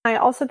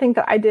also think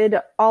that I did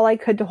all I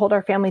could to hold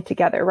our family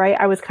together, right?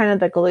 I was kind of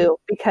the glue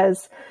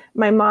because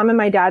my mom and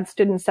my dad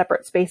stood in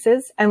separate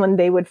spaces. And when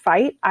they would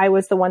fight, I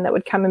was the one that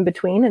would come in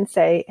between and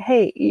say,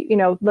 hey,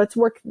 let's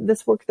work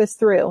this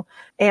through.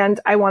 And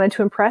I wanted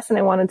to impress and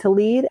I wanted to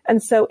lead.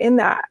 And so in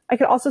that, I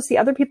could also see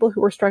other people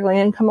who were struggling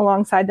and come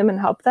alongside them and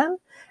help them.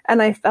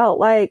 And I felt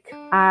like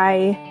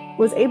I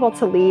was able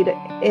to lead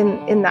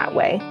in that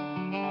way.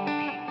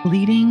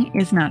 Leading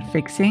is not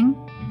fixing.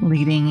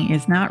 Leading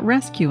is not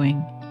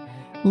rescuing.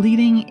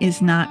 Leading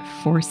is not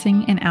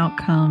forcing an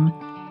outcome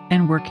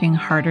and working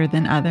harder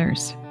than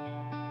others.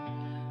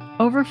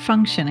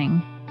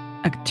 Overfunctioning,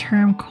 a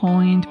term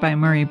coined by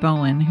Murray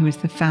Bowen, who is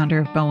the founder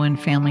of Bowen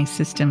Family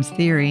Systems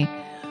Theory,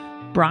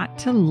 brought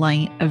to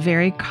light a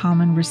very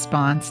common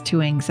response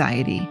to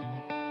anxiety,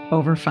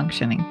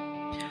 overfunctioning.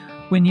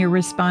 When you're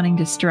responding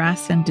to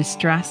stress and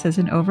distress as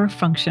an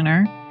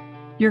overfunctioner,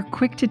 you're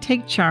quick to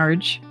take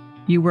charge,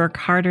 you work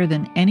harder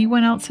than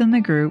anyone else in the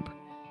group,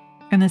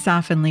 and this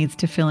often leads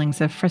to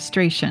feelings of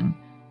frustration,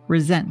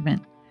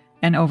 resentment,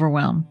 and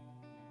overwhelm.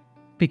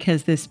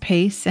 Because this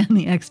pace and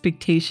the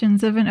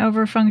expectations of an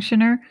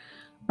overfunctioner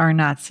are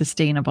not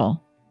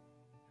sustainable.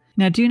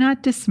 Now, do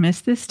not dismiss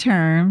this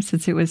term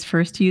since it was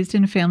first used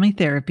in family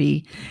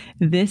therapy.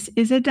 This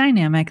is a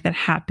dynamic that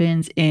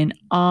happens in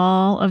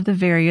all of the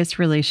various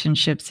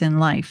relationships in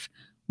life,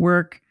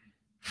 work,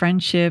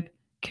 friendship,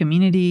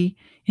 community,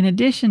 in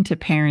addition to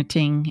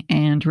parenting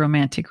and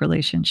romantic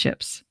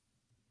relationships.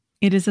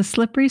 It is a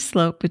slippery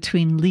slope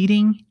between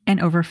leading and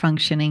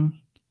overfunctioning.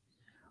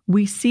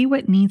 We see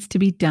what needs to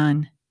be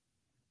done.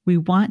 We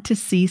want to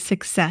see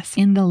success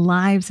in the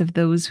lives of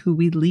those who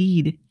we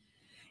lead,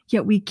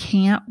 yet we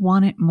can't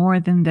want it more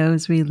than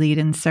those we lead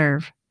and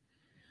serve.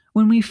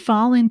 When we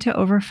fall into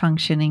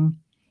overfunctioning,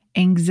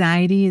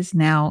 anxiety is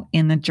now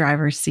in the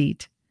driver's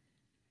seat.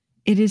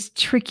 It is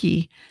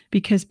tricky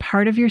because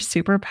part of your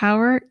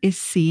superpower is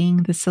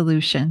seeing the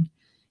solution,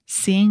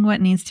 seeing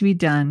what needs to be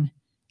done,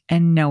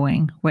 and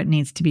knowing what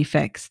needs to be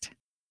fixed.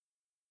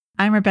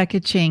 I'm Rebecca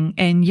Ching,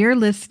 and you're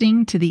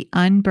listening to The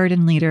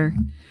Unburdened Leader,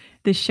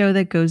 the show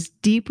that goes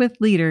deep with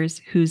leaders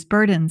whose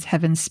burdens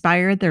have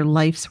inspired their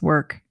life's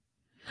work.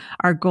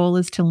 Our goal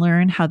is to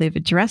learn how they've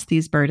addressed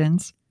these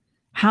burdens,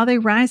 how they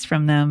rise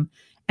from them,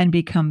 and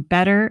become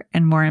better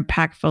and more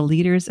impactful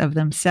leaders of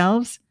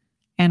themselves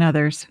and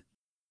others.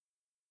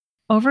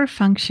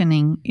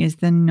 Overfunctioning is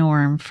the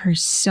norm for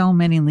so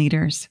many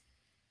leaders.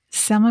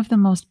 Some of the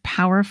most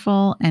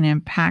powerful and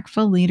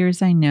impactful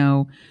leaders I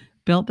know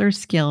built their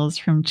skills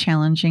from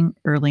challenging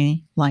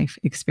early life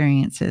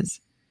experiences.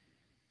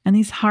 And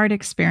these hard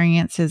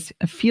experiences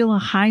fuel a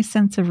high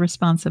sense of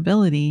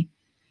responsibility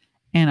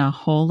and a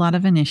whole lot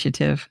of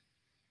initiative.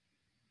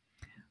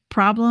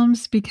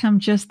 Problems become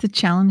just the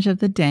challenge of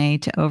the day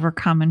to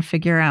overcome and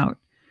figure out,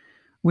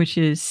 which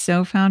is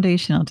so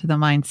foundational to the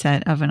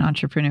mindset of an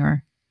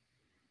entrepreneur.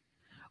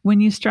 When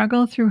you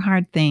struggle through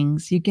hard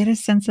things, you get a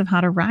sense of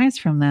how to rise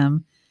from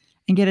them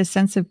and get a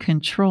sense of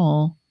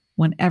control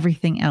when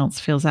everything else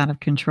feels out of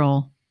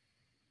control.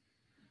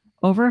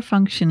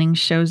 Overfunctioning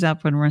shows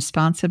up when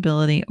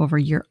responsibility over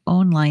your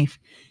own life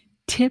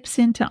tips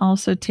into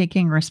also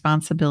taking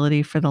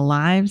responsibility for the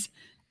lives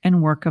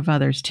and work of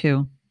others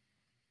too.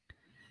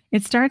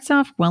 It starts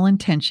off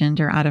well-intentioned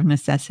or out of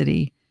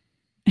necessity,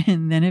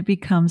 and then it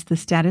becomes the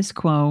status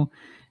quo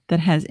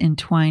that has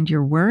entwined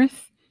your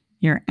worth,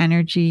 your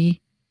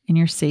energy, and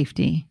your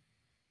safety.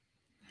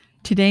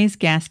 Today's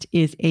guest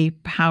is a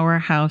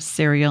powerhouse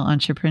serial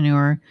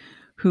entrepreneur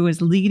who is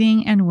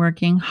leading and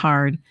working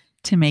hard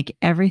to make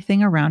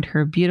everything around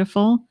her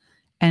beautiful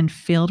and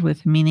filled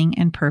with meaning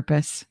and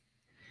purpose.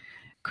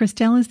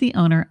 Krystel is the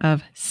owner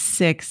of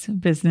 6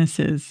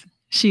 businesses.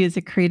 She is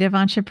a creative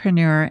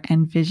entrepreneur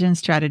and vision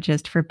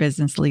strategist for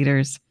business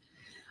leaders.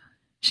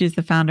 She is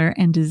the founder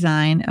and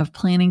design of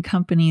planning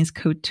companies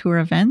Couture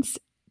Events,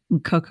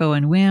 Coco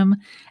and Whim,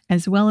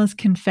 as well as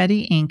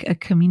Confetti Inc., a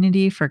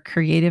community for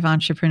creative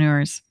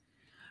entrepreneurs.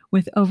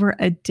 With over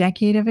a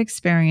decade of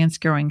experience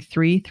growing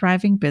 3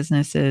 thriving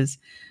businesses,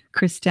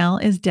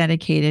 Krystel is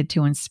dedicated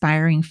to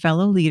inspiring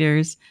fellow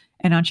leaders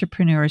and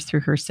entrepreneurs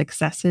through her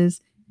successes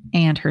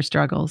and her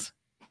struggles.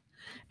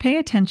 Pay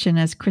attention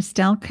as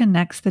Krystel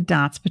connects the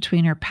dots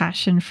between her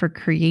passion for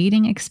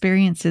creating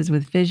experiences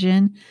with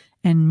vision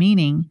and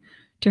meaning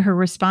to her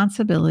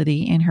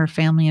responsibility in her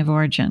family of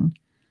origin,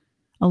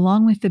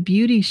 along with the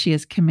beauty she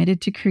is committed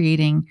to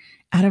creating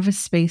out of a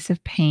space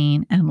of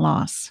pain and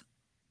loss.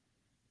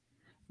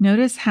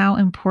 Notice how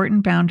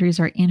important boundaries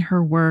are in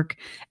her work,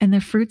 and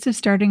the fruits of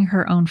starting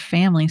her own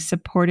family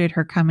supported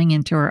her coming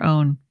into her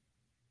own.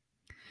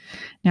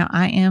 Now,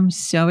 I am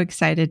so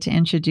excited to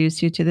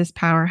introduce you to this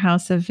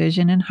powerhouse of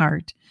vision and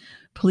heart.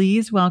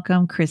 Please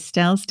welcome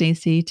Krystel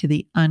Stacey to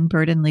the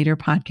Unburdened Leader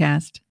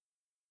podcast.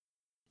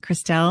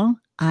 Krystel,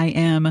 I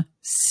am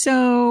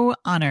so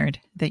honored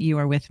that you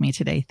are with me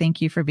today.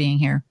 Thank you for being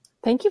here.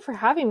 Thank you for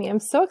having me. I'm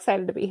so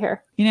excited to be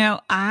here. You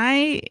know,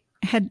 I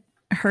had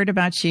heard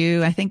about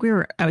you.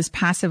 I was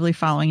passively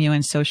following you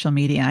in social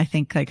media. I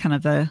think like kind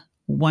of the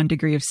 1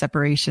 degree of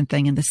separation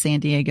thing in the San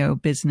Diego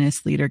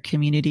business leader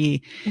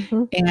community.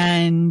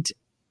 And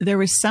there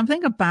was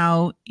something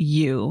about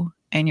you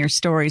and your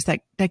stories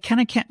that kind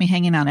of kept me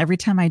hanging on. Every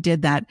time I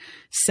did that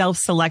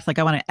self-select, like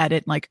I want to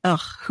edit, like, ugh,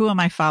 who am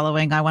I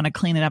following? I want to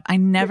clean it up. I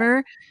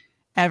never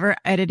ever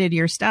edited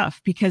your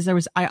stuff because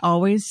there's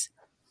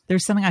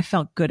something I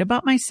felt good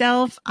about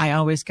myself. I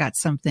always got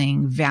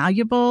something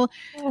valuable.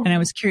 And I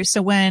was curious.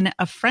 So when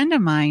a friend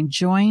of mine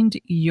joined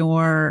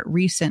your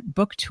recent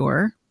book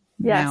tour,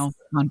 now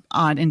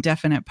on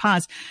indefinite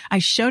pause, I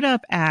showed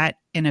up at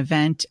an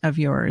event of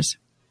yours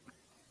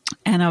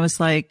and I was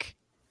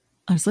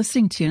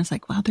listening to you and I was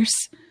like, wow,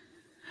 there's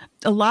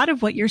a lot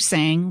of what you're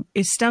saying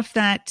is stuff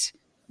that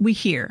we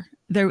hear.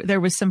 There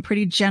was some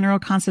pretty general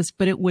concepts,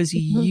 but it was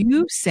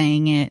you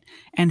saying it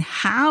and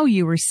how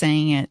you were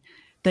saying it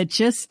that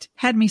just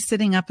had me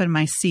sitting up in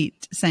my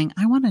seat saying,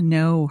 I want to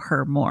know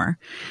her more.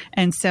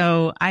 And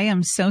so I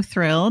am so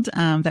thrilled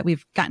that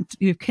we've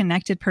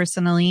connected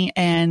personally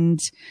and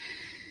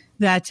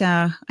that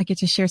I get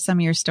to share some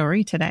of your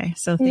story today.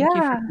 So thank you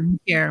for being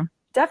here.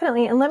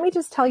 Definitely. And let me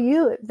just tell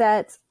you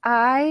that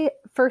I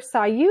first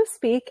saw you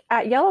speak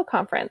at Yellow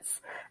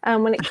Conference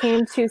when it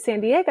came to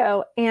San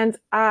Diego. And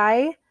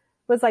I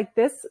was like,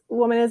 this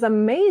woman is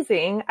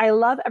amazing. I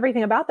love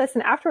everything about this.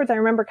 And afterwards, I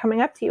remember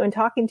coming up to you and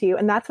talking to you.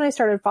 And that's when I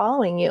started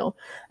following you.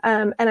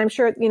 And I'm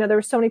sure, there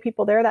were so many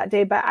people there that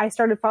day, but I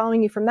started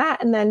following you from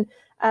that. And then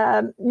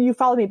you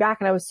followed me back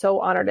and I was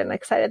so honored and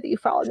excited that you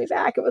followed me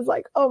back. It was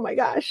like, oh my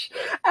gosh.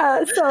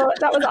 So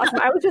that was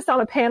awesome. I was just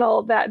on a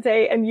panel that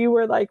day and you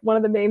were like one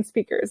of the main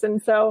speakers.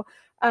 And so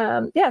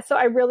so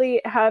I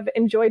really have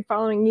enjoyed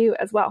following you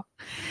as well.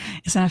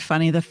 Isn't that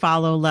funny? The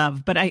follow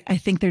love. But I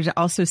think there's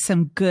also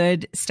some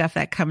good stuff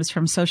that comes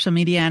from social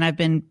media. And I've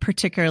been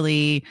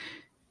particularly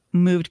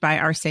moved by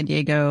our San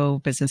Diego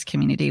business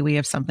community. We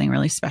have something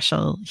really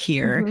special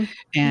here.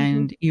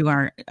 And you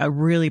are a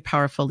really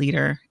powerful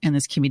leader in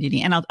this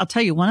community. And I'll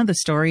tell you, one of the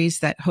stories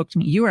that hooked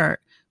me, you are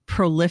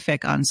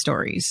prolific on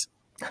stories.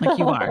 Like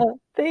you are.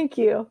 Thank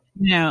you.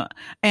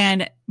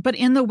 But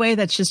in the way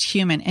that's just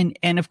human.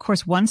 And of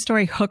course, one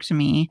story hooked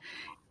me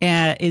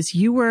is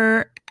you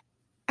were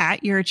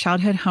at your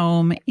childhood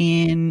home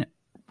in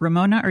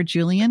Ramona or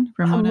Julian?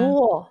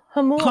 Hamul.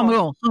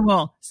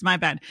 It's my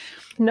bad.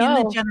 No.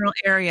 In the general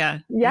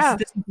area. Yeah.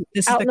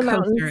 This out is the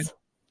coast.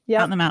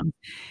 Out in the mountains.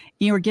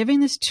 You were giving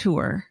this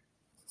tour.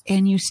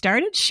 And you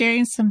started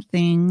sharing some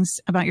things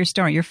about your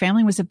story. Your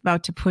family was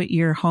about to put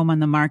your home on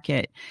the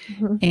market.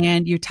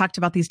 And you talked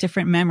about these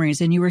different memories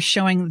and you were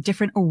showing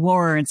different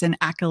awards and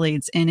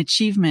accolades and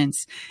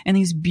achievements and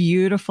these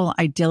beautiful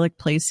idyllic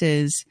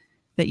places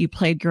that you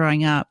played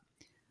growing up.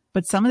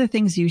 But some of the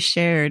things you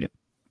shared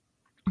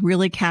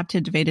really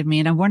captivated me.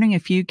 And I'm wondering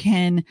if you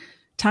can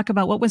talk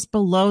about what was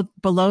below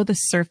the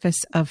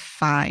surface of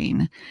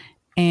fine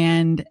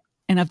and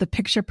of the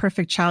picture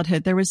perfect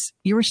childhood.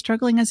 You were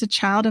struggling as a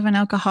child of an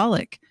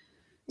alcoholic.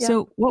 Yeah.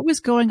 So what was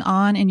going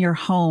on in your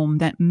home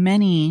that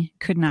many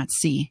could not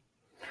see?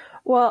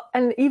 Well,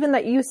 and even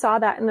that you saw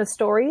that in the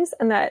stories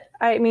and that,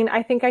 I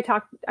think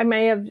I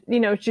may have,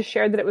 just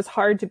shared that it was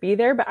hard to be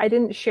there, but I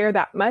didn't share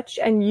that much.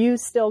 And you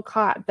still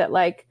caught that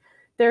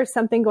there's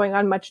something going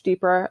on much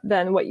deeper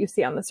than what you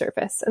see on the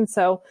surface. And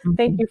so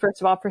thank you,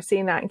 first of all, for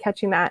seeing that and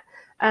catching that.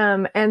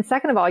 And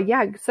second of all,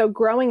 so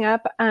growing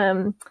up,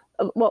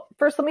 well,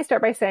 first, let me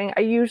start by saying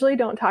I usually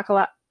don't talk a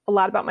lot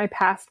about my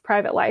past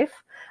private life.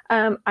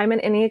 I'm an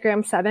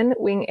Enneagram 7,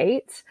 wing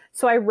 8.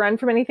 So I run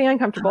from anything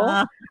uncomfortable.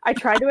 I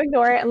try to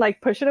ignore it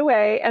and push it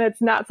away. And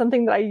it's not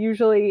something that I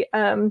usually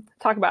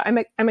talk about.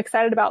 I'm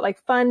excited about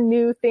fun,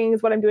 new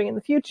things, what I'm doing in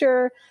the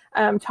future.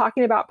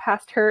 Talking about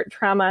past hurt,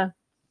 trauma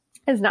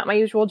is not my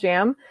usual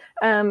jam.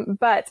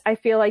 But I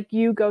feel like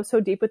you go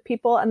so deep with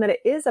people and that it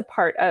is a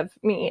part of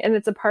me and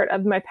it's a part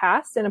of my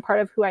past and a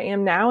part of who I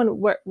am now and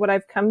what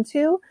I've come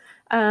to.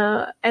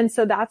 And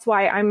so that's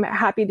why I'm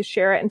happy to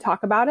share it and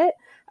talk about it.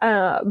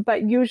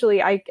 But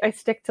usually I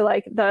stick to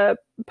the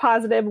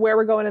positive, where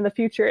we're going in the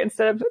future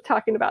instead of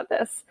talking about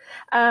this.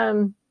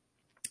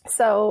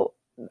 So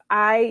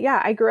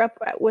I grew up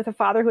with a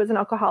father who was an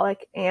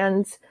alcoholic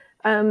and,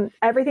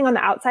 everything on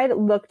the outside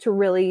looked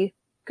really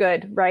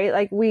good,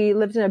 right? We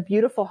lived in a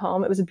beautiful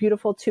home. It was a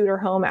beautiful Tudor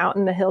home out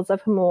in the hills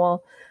of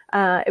Hamul.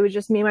 It was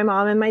just me, my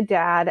mom, and my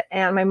dad.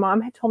 And my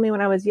mom had told me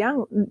when I was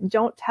young,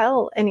 don't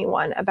tell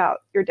anyone about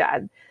your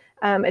dad.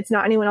 It's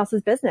not anyone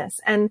else's business.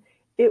 And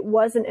it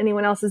wasn't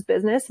anyone else's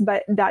business,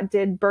 but that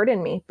did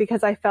burden me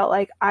because I felt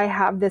like I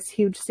have this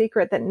huge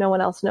secret that no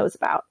one else knows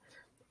about.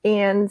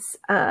 And,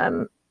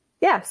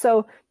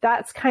 so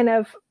that's kind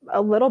of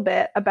a little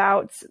bit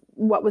about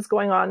what was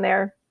going on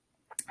there.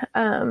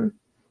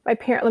 My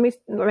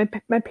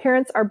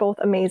parents are both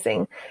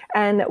amazing,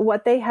 and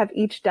what they have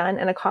each done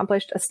and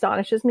accomplished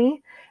astonishes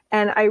me.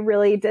 And I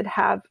really did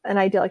have an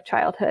idyllic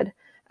childhood.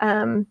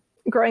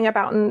 Growing up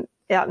out in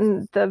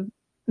the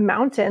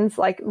mountains,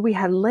 we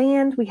had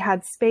land, we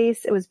had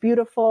space, it was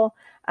beautiful.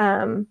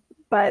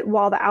 But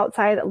while the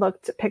outside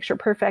looked picture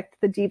perfect,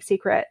 the deep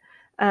secret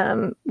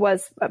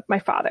was my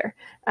father.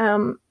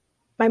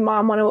 my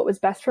mom wanted what was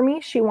best for me.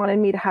 She wanted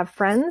me to have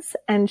friends,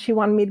 and she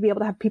wanted me to be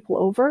able to have people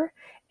over.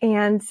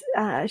 And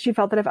she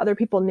felt that if other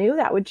people knew,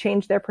 that would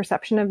change their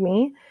perception of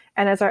me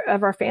and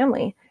of our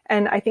family.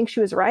 And I think she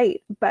was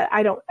right, but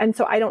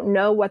so I don't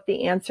know what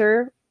the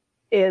answer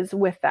is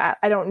with that.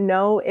 I don't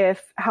know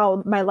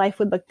how my life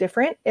would look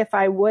different if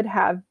I would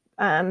have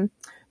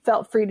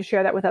felt free to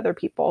share that with other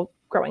people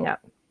growing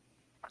up.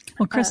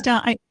 Well,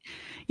 Krystel,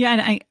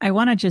 I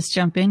want to just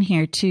jump in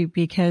here too,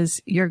 because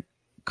you're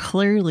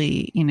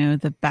clearly,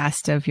 the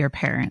best of your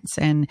parents.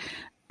 And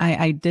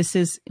this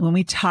is when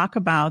we talk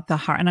about the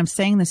hard, and I'm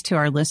saying this to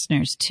our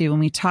listeners too, when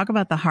we talk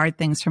about the hard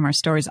things from our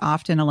stories,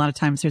 often a lot of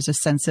times there's a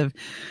sense of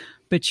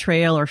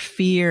betrayal or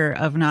fear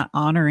of not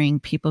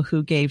honoring people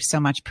who gave so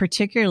much,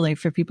 particularly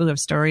for people who have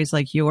stories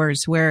like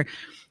yours, where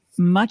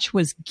much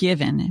was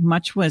given,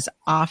 much was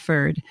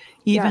offered,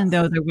 even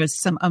though there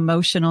was some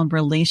emotional,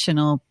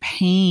 relational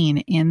pain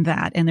in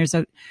that. And there's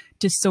a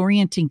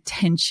disorienting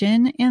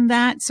tension in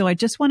that. So I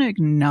just want to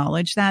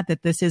acknowledge that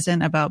this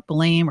isn't about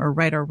blame or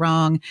right or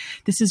wrong.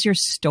 This is your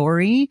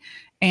story.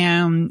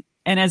 And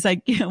as I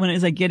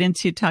get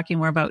into talking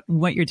more about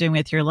what you're doing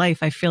with your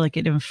life, I feel like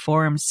it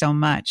informs so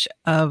much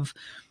of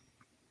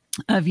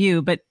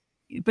you. But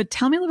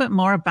tell me a little bit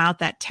more about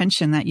that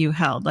tension that you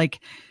held, like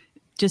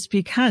just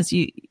because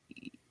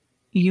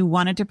you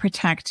wanted to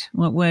protect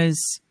what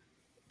was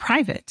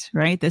private,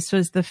 right? This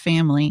was the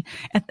family.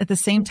 At the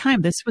same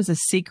time, this was a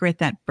secret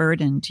that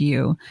burdened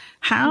you.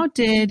 How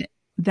did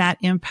that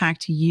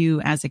impact you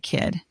as a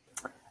kid?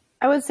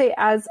 I would say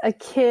as a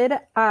kid,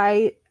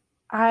 I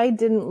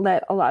didn't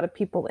let a lot of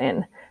people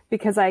in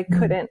because I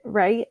couldn't,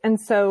 right? And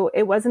so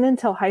it wasn't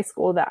until high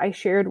school that I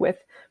shared with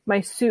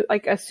my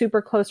a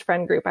super close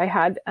friend group. I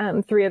had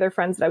 3 other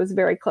friends that I was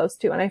very close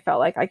to, and I felt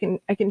like I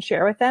can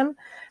share with them.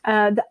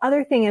 The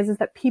other thing is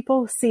that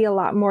people see a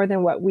lot more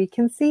than what we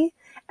can see,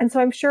 and so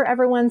I'm sure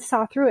everyone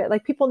saw through it.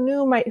 Like people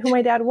knew who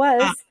my dad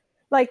was.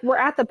 Like we're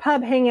at the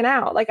pub hanging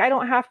out. Like I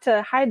don't have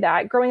to hide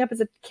that. Growing up as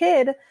a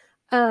kid,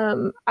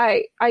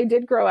 I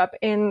did grow up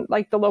in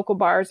like the local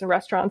bars and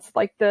restaurants.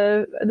 Like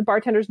the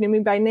bartenders knew me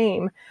by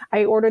name.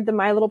 I ordered the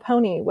My Little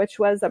Pony, which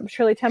was a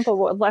Shirley Temple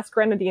with less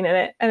grenadine in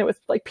it, and it was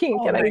like pink,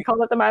 and I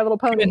called it the My Little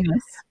Pony.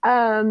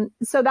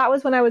 So that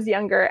was when I was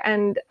younger,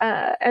 and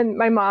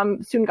my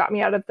mom soon got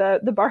me out of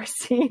the bar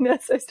scene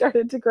as I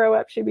started to grow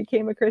up. She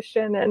became a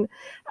Christian, and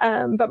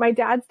but my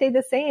dad stayed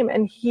the same,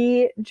 and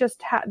he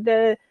just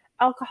the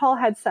alcohol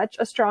had such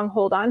a strong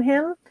hold on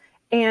him.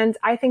 And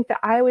I think that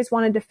I always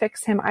wanted to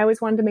fix him. I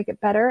always wanted to make it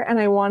better. And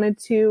I wanted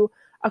to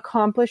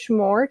accomplish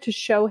more to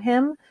show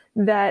him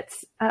that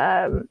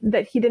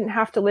he didn't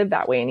have to live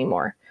that way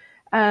anymore.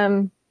 He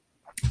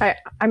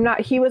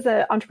was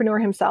an entrepreneur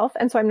himself.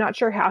 And so I'm not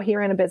sure how he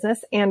ran a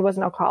business and was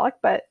an alcoholic,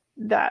 but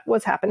that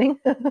was happening.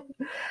 So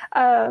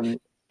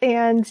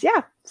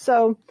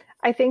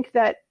I think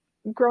that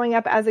growing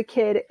up as a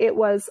kid, it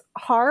was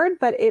hard,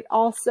 but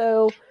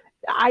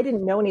I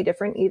didn't know any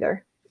different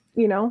either,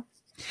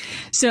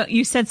 So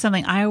you said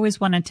something, I always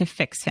wanted to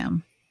fix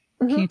him.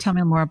 Can you tell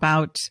me more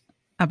about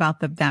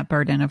that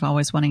burden of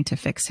always wanting to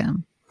fix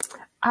him?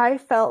 I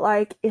felt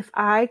like if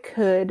I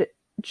could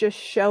just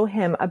show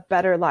him a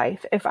better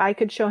life, if I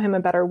could show him a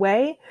better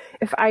way,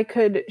 if I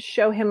could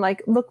show him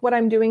like, look what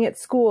I'm doing at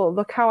school,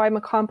 look how I'm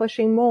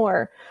accomplishing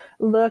more,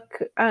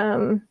 look,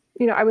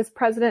 I was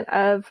president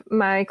of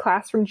my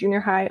class from junior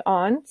high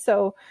on.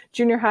 So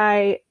junior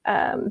high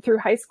through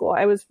high school,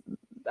 I was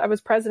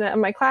president of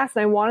my class,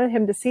 and I wanted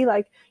him to see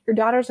like, your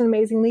daughter's an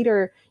amazing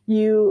leader,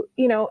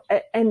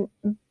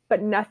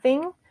 but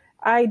nothing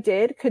I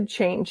did could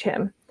change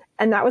him.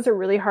 And that was a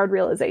really hard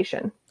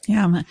realization.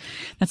 Yeah.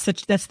 That's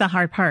the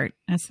hard part.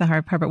 That's the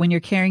hard part. But when you're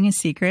carrying a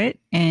secret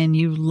and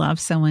you love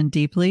someone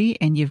deeply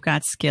and you've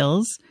got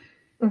skills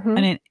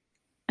and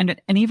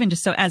even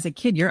just so as a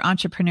kid, your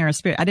entrepreneurial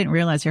spirit, I didn't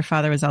realize your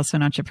father was also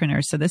an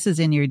entrepreneur. So this is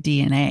in your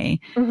DNA.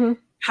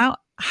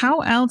 How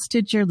else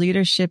did your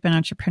leadership and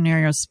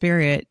entrepreneurial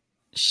spirit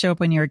show up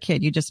when you were a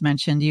kid? You just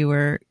mentioned you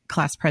were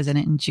class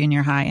president in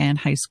junior high and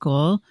high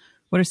school.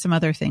 What are some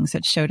other things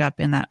that showed up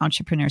in that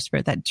entrepreneur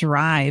spirit, that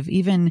drive?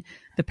 Even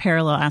the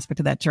parallel aspect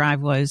of that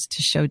drive was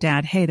to show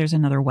dad, hey, there's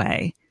another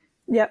way.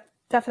 Yep.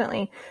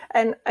 Definitely.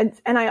 And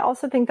I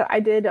also think that I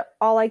did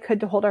all I could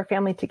to hold our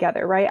family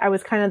together, right? I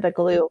was kind of the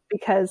glue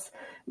because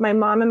my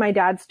mom and my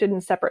dad stood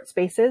in separate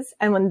spaces.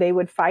 And when they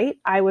would fight,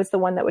 I was the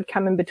one that would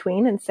come in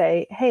between and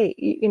say, hey,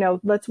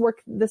 let's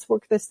work this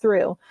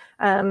through.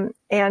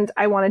 And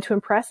I wanted to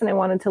impress and I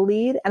wanted to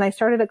lead. And I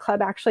started a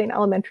club actually in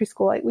elementary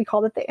school. We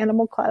called it the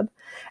Animal Club.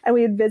 And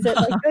we would visit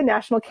like the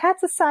National Cat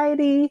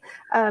Society,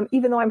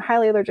 even though I'm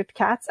highly allergic to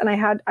cats. And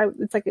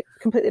it's like a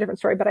completely different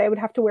story, but I would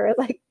have to wear it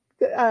like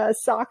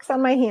socks on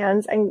my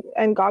hands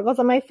and goggles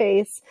on my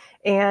face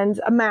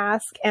and a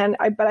mask.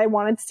 But I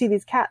wanted to see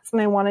these cats,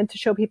 and I wanted to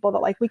show people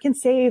that like we can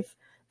save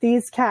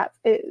these cats.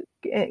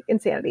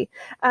 Insanity.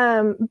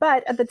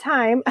 But at the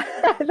time,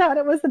 I thought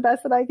it was the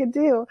best that I could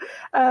do.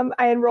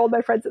 I enrolled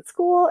my friends at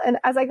school, and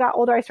as I got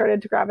older, I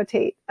started to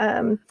gravitate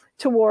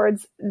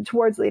towards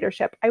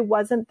leadership. I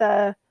wasn't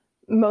the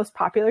most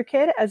popular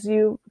kid. As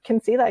you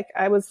can see, like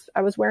I was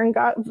wearing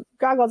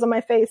goggles on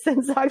my face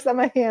and socks on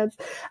my hands.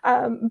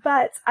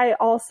 But I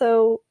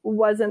also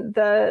wasn't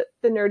the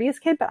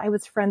nerdiest kid, but I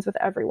was friends with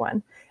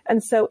everyone.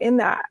 And so in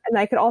that, and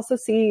I could also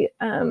see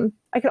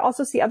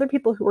other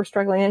people who were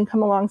struggling and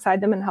come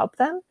alongside them and help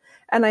them.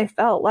 And I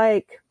felt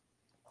like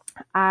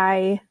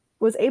I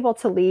was able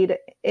to lead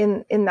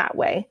in that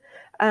way.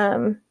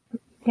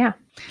 Yeah.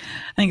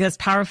 I think that's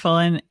powerful.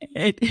 And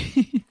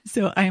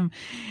so I'm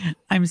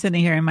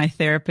sitting here and my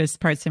therapist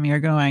parts of me are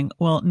going,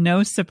 well,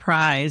 no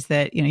surprise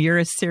that, you're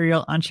a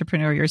serial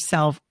entrepreneur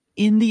yourself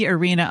in the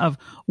arena of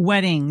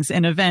weddings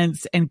and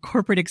events and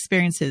corporate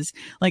experiences,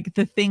 like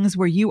the things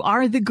where you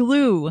are the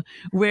glue,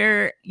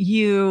 where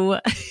you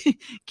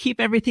keep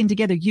everything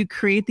together. You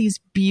create these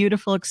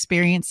beautiful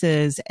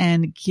experiences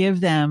and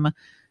give them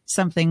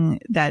something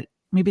that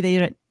maybe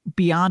they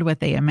beyond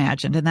what they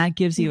imagined. And that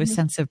gives you a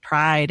sense of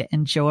pride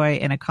and joy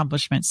and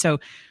accomplishment. So,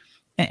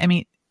 I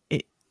mean,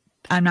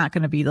 I'm not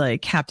going to be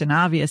like Captain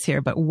Obvious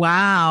here, but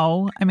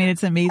wow. I mean,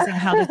 it's amazing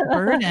how this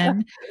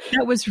burden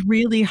that was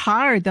really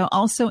hard, though,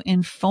 also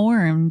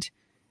informed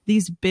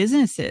these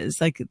businesses,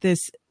 like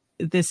this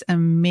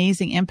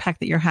amazing impact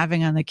that you're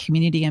having on the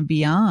community and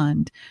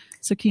beyond.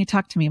 So can you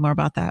talk to me more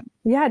about that?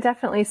 Yeah,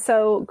 definitely.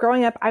 So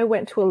growing up, I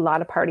went to a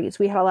lot of parties.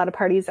 We had a lot of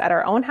parties at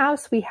our own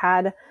house. We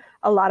had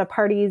a lot of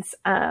parties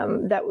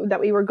that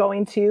we were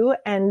going to.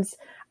 And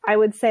I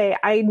would say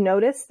I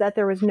noticed that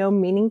there was no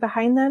meaning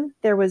behind them.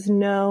 There was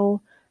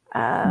no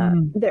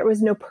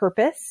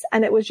purpose,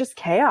 and it was just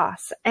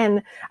chaos.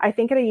 And I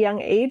think at a young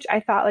age,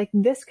 I thought like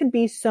this could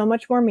be so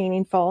much more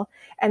meaningful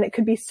and it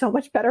could be so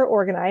much better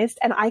organized.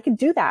 And I could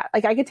do that.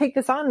 Like I could take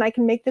this on and I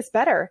can make this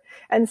better.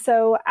 And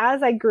so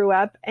as I grew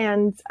up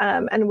and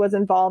was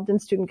involved in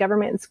student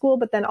government in school,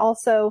 but then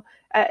also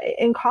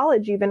in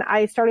college, even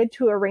I started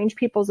to arrange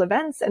people's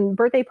events and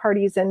birthday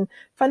parties and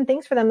fun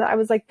things for them that I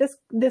was like,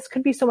 this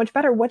could be so much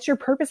better. What's your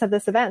purpose of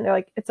this event? And they're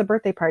like, it's a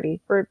birthday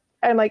party.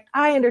 I'm like,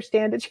 I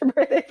understand it's your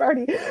birthday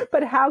party,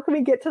 but how can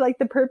we get to like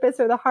the purpose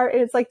or the heart?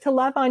 And it's like to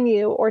love on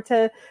you or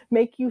to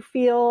make you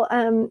feel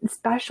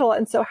special.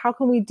 And so how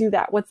can we do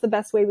that? What's the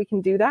best way we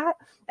can do that?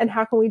 And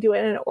how can we do it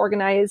in an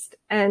organized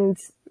and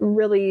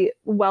really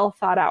well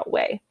thought out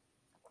way?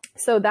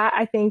 So that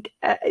I think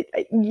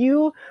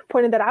you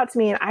pointed that out to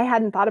me and I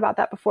hadn't thought about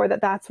that before,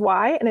 that's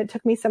why. And it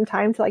took me some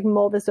time to like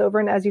mull this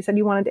over. And as you said,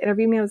 you wanted to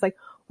interview me. I was like,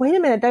 wait a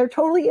minute, there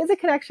totally is a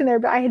connection there,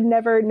 but I had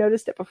never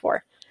noticed it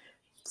before.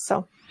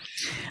 So.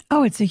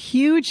 Oh, it's a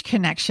huge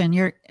connection.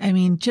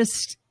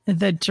 Just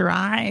the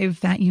drive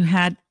that you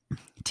had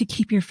to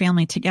keep your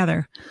family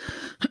together,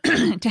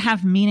 to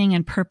have meaning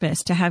and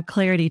purpose, to have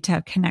clarity, to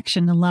have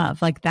connection, to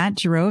love, like that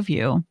drove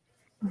you.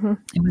 Mm-hmm.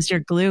 It was your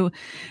glue.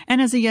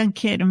 And as a young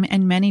kid,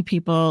 and many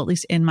people, at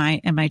least in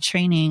my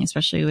training,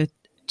 especially with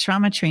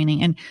trauma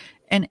training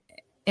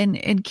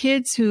and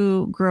kids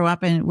who grow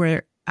up and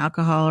where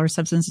alcohol or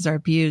substances are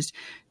abused,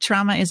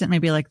 trauma isn't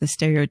maybe like the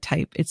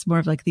stereotype. It's more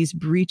of like these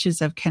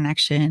breaches of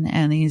connection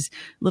and these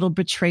little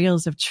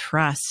betrayals of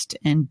trust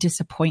and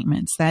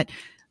disappointments that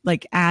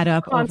like add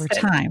up over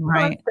time,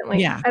 right?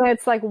 Constantly. Yeah. And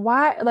it's like,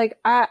 why, like,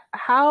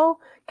 how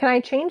can I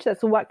change this?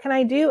 What can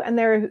I do? And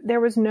there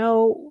was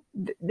no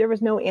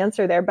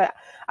answer there, but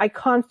I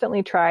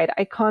constantly tried.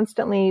 I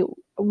constantly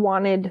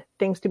wanted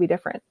things to be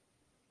different.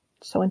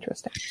 So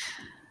interesting.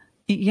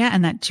 Yeah.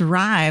 And that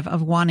drive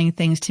of wanting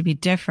things to be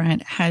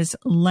different has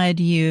led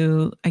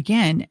you,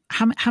 again,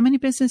 how many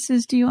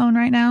businesses do you own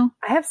right now?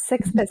 I have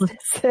 6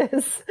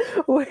 businesses,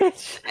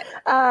 which,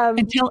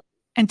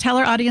 and tell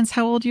our audience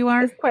how old you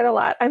are. It's quite a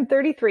lot. I'm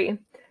 33.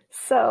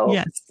 So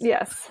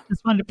yes.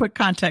 Just wanted to put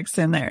context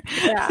in there.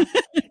 Yeah.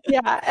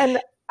 Yeah. And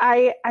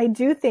I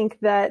do think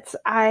that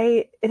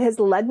it has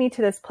led me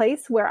to this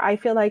place where I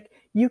feel like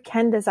you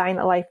can design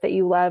a life that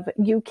you love.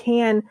 You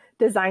can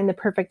design the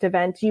perfect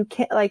event. You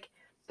can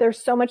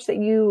there's so much that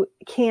you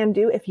can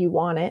do if you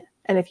want it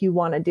and if you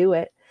want to do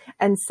it.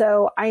 And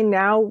so I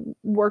now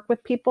work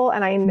with people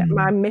and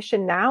my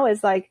mission now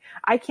is like,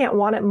 I can't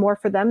want it more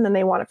for them than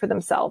they want it for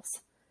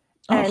themselves.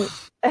 And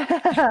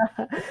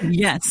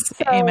yes,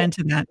 so, amen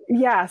to that.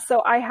 Yeah.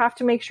 So I have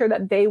to make sure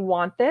that they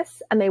want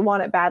this and they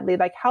want it badly.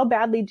 Like, how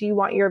badly do you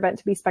want your event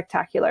to be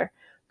spectacular?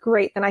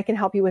 Great. Then I can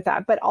help you with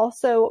that. But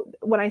also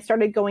when I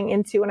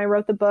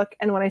wrote the book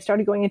and when I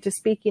started going into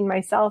speaking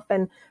myself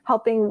and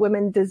helping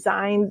women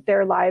design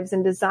their lives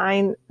and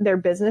design their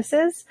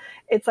businesses,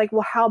 it's like,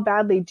 well, how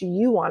badly do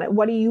you want it?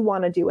 What do you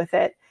want to do with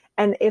it?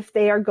 And if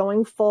they are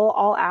going full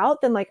all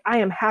out, then like, I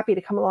am happy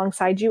to come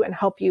alongside you and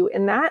help you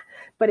in that.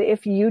 But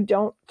if you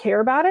don't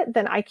care about it,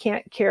 then I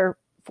can't care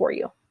for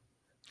you.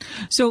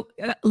 So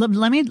let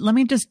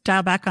me just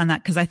dial back on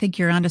that, because I think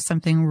you're onto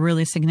something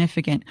really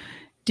significant.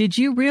 Did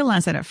you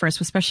realize that at first,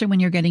 especially when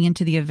you're getting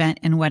into the event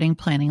and wedding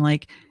planning?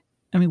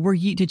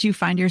 Did you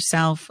find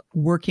yourself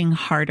working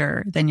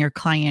harder than your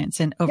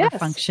clients and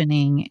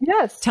overfunctioning?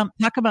 Yes.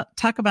 Talk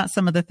about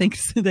some of the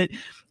things that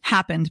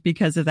happened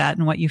because of that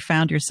and what you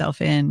found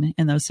yourself in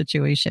those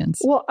situations.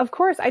 Well, of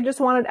course, I just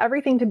wanted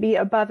everything to be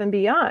above and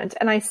beyond,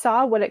 and I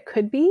saw what it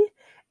could be.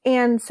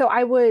 And so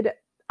I would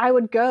I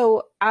would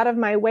go out of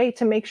my way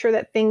to make sure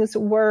that things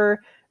were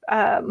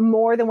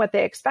more than what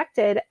they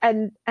expected.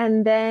 And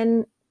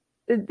then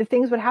the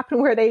things would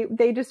happen where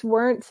they just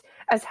weren't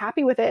as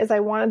happy with it as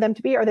I wanted them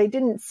to be, or they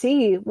didn't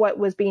see what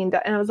was being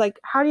done. And I was like,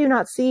 how do you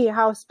not see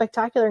how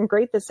spectacular and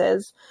great this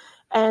is?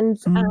 And,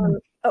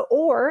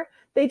 or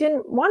they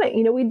didn't want it.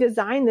 You know, we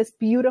designed this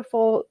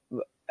beautiful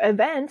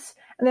event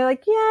and they're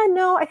like, yeah,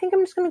 no, I think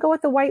I'm just going to go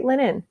with the white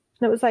linen.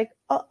 And it was like,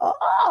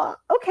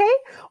 okay.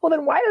 Well,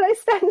 then why did I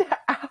spend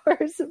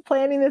hours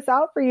planning this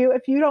out for you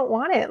if you don't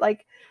want it?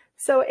 Like,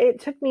 so it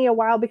took me a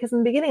while because in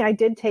the beginning I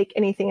did take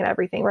anything and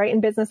everything, right?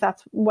 In business,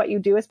 that's what you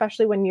do,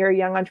 especially when you're a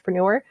young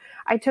entrepreneur.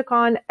 I took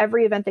on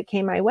every event that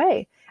came my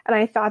way and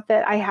I thought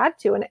that I had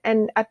to.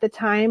 And at the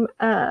time,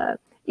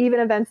 even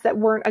events that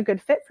weren't a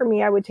good fit for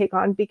me, I would take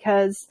on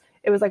because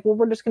it was like, well,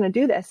 we're just going to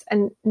do this.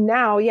 And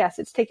now, yes,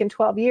 it's taken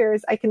 12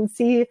 years. I can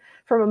see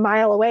from a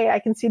mile away, I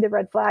can see the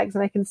red flags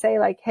and I can say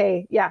like,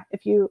 hey, yeah,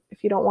 if you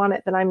don't want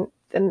it,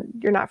 then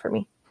you're not for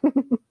me.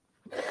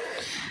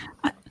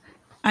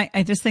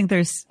 I just think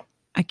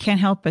I can't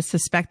help but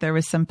suspect there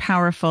was some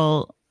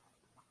powerful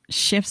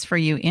shifts for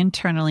you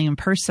internally and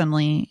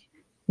personally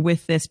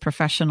with this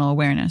professional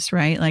awareness,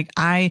 right? Like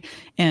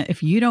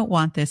if you don't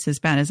want this as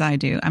bad as I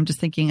do, I'm just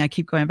thinking, I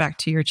keep going back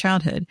to your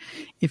childhood.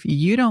 If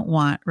you don't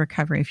want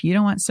recovery, if you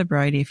don't want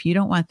sobriety, if you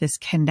don't want this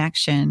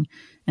connection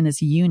and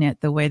this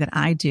unit the way that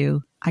I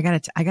do, I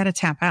gotta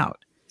tap out,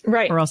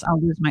 right? Or else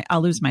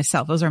I'll lose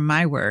myself. Those are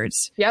my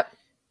words. Yep.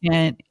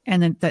 And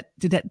then how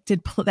did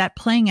that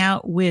playing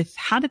out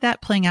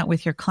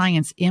with your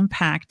clients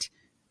impact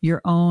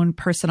your own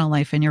personal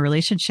life and your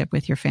relationship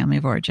with your family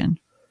of origin?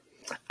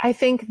 I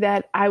think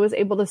that I was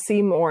able to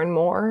see more and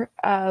more,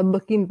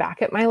 looking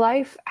back at my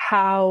life,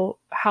 how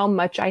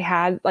much I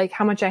had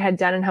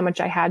done and how much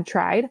I had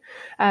tried.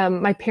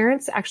 My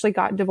parents actually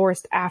got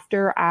divorced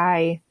after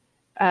I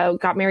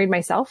got married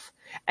myself.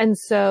 And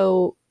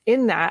so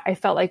in that, I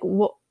felt like,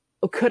 well,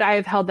 could I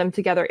have held them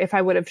together if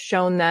I would have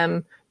shown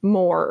them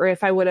more, or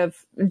if I would have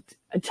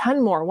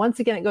done more?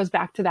 Once again, it goes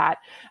back to that.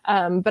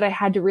 But I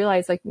had to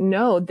realize like,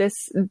 no,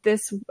 this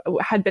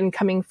had been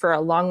coming for a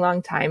long,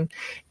 long time.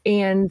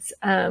 And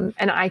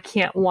I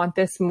can't want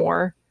this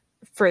more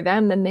for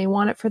them than they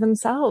want it for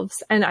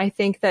themselves. And I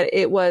think that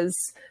it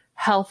was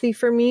healthy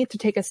for me to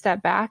take a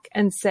step back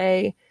and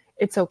say,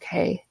 it's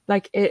okay.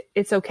 Like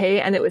it's okay.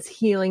 And it was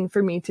healing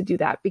for me to do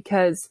that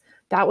because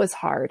that was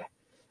hard.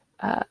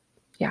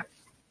 Yeah.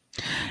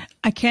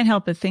 I can't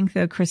help but think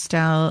though,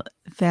 Krystel,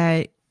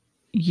 that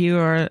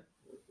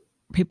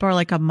people are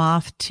like a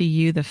moth to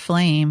you, the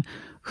flame,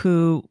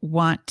 who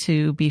want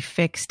to be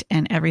fixed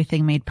and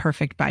everything made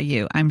perfect by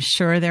you. I'm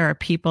sure there are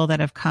people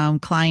that have come,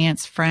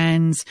 clients,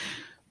 friends.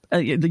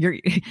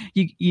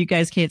 You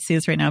guys can't see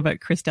this right now, but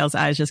Krystel's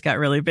eyes just got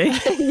really big.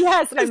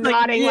 Yes, I'm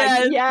nodding.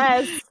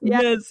 Yes.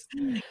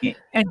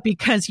 And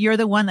because you're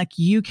the one, like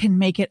you can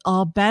make it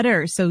all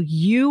better. So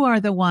you are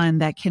the one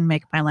that can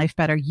make my life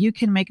better. You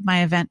can make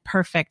my event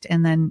perfect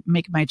and then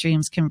make my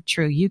dreams come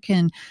true. You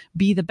can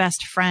be the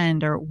best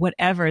friend or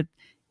whatever.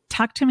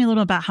 Talk to me a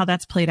little about how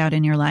that's played out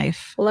in your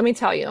life. Well, let me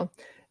tell you.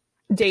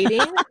 Dating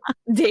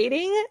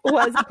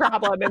was a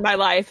problem in my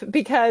life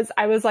because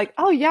I was like,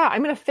 oh yeah,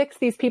 I'm going to fix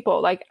these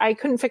people. Like I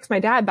couldn't fix my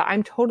dad, but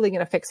I'm totally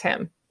going to fix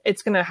him.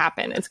 It's going to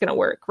happen. It's going to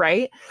work.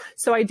 Right.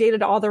 So I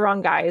dated all the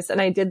wrong guys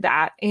and I did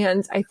that.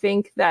 And I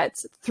think that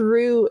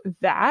through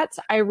that,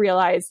 I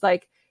realized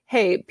like,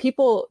 hey,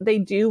 people, they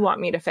do want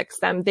me to fix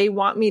them. They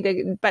want me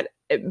to,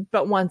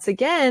 but once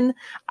again,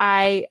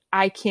 I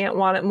can't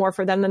want it more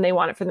for them than they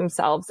want it for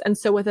themselves. And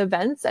so with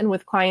events and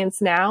with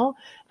clients now,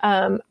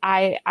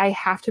 I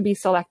have to be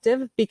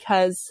selective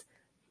because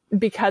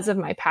of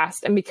my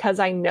past and because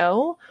I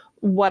know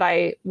what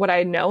I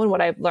know and what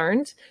I've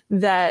learned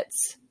that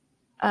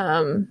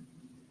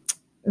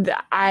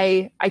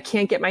I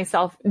can't get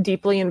myself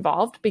deeply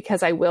involved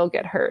because I will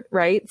get hurt.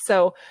 Right.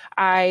 So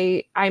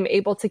I'm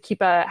able to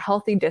keep a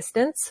healthy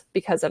distance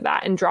because of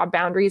that and draw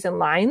boundaries and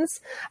lines.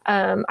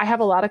 I have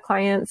a lot of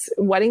clients,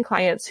 wedding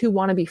clients who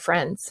want to be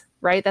friends.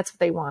 Right. That's what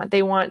they want.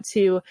 They want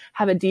to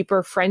have a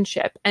deeper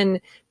friendship.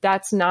 And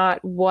that's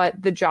not what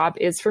the job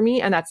is for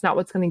me. And that's not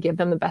what's going to give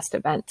them the best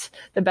event.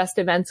 The best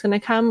event's going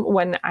to come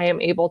when I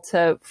am able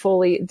to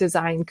fully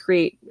design,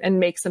 create, and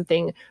make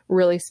something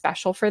really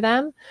special for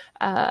them.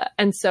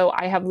 And so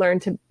I have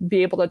learned to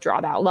be able to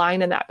draw that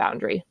line and that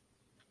boundary.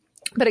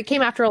 But it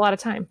came after a lot of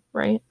time.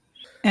 Right.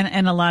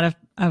 And a lot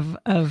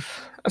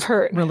of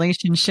hurt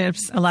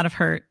relationships, a lot of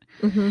hurt.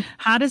 Mm-hmm.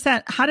 How did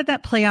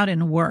that play out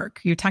in work?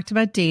 You talked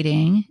about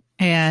dating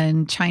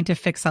and trying to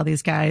fix all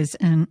these guys,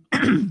 and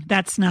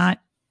that's not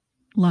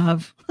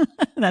love.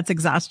 That's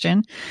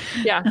exhaustion.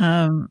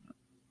 Yeah.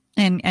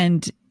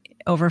 And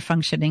over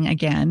functioning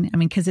again. I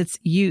mean, cause it's,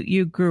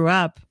 you grew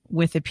up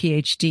with a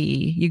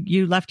PhD.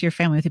 You left your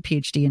family with a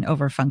PhD in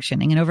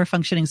overfunctioning. And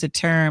overfunctioning is a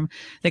term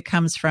that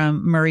comes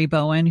from Murray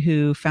Bowen,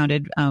 who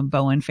founded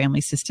Bowen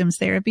Family Systems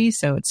Therapy.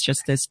 So it's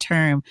just this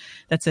term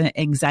that's an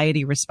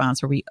anxiety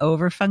response where we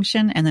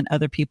overfunction and then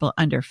other people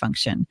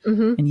underfunction.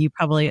 Mm-hmm. And you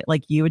probably,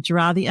 like, you would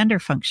draw the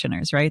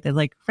underfunctioners, right? They're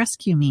like,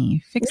 rescue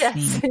me, fix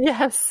me.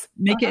 Yes.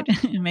 Make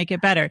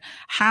it better.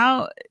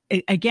 How,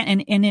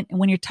 again, and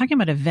when you're talking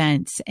about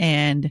events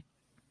and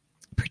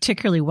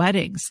particularly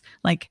weddings,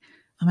 like,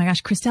 oh my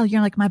gosh, Krystel,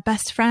 you're like my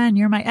best friend.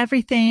 You're my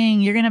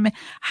everything.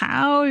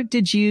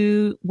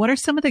 What are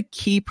some of the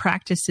key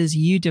practices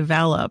you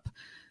develop?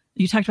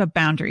 You talked about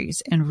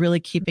boundaries and really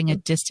keeping a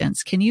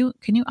distance. Can you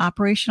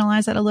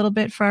operationalize that a little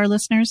bit for our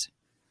listeners?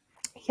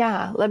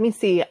 Yeah, let me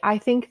see. I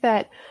think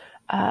that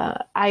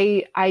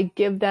I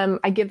give them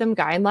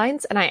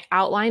guidelines, and I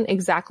outline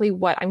exactly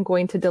what I'm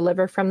going to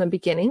deliver from the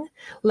beginning,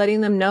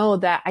 letting them know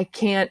that I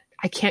can't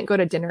go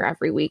to dinner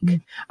every week.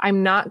 Mm-hmm.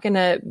 I'm not going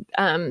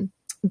to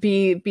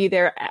be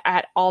there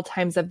at all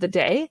times of the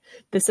day.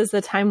 This is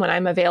the time when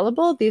I'm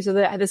available. This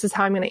is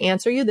how I'm going to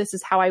answer you. This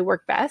is how I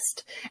work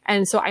best.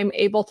 And so I'm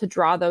able to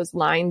draw those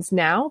lines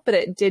now, but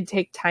it did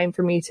take time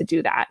for me to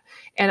do that.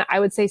 And I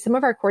would say some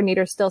of our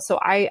coordinators still, so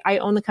I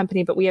own the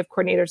company, but we have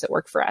coordinators that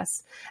work for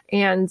us.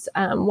 And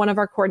one of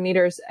our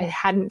coordinators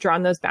hadn't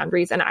drawn those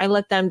boundaries, and I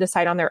let them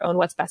decide on their own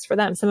what's best for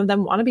them. Some of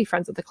them want to be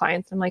friends with the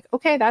clients. I'm like,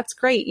 okay, that's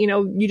great.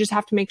 You just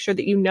have to make sure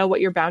that you know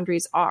what your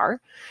boundaries are.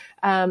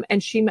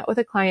 And she met with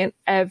a client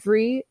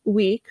every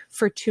week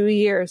for 2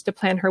 years to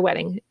plan her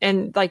wedding.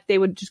 And like, they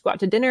would just go out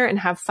to dinner and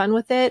have fun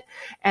with it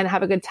and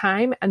have a good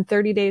time. And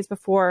 30 days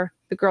before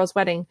the girl's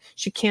wedding,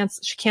 she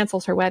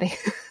cancels her wedding.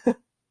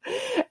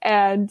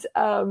 And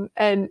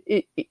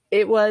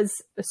it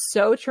was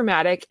so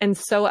traumatic and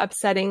so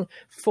upsetting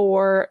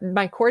for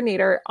my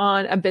coordinator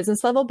on a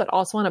business level, but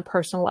also on a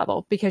personal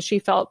level, because she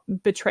felt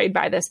betrayed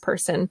by this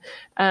person,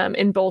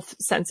 in both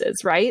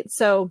senses. Right.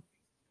 So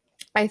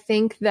I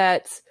think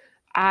that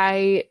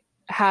I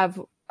have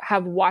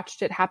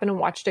watched it happen and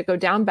watched it go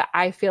down, but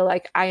I feel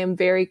like I am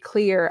very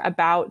clear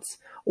about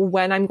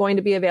when I'm going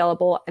to be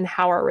available and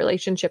how our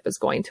relationship is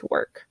going to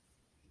work.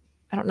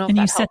 I don't know. And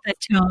you set that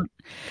tone.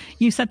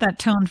 You set that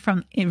tone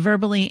from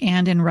verbally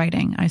and in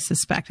writing, I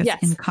suspect. It's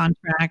yes. In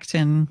contract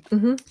and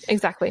mm-hmm.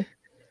 Exactly.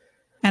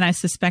 And I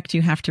suspect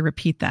you have to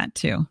repeat that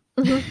too.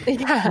 Mm-hmm.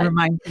 Yeah.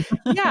 Remind people.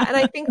 Yeah. And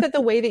I think that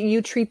the way that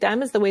you treat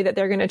them is the way that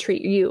they're going to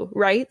treat you.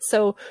 Right.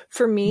 So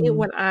for me,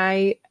 when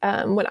I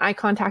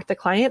contact a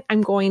client,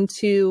 I'm going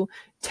to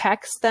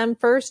text them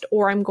first,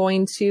 or I'm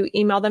going to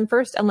email them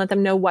first and let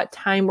them know what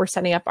time we're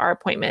setting up our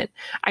appointment.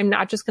 I'm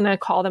not just going to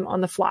call them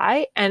on the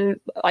fly and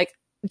like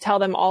tell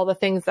them all the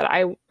things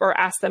or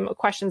ask them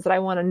questions that I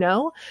want to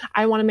know.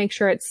 I want to make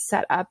sure it's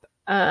set up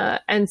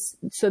and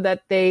so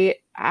that they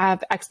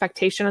have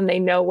expectation and they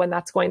know when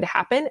that's going to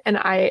happen. And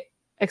I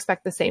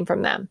expect the same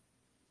from them.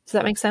 Does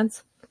that make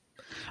sense?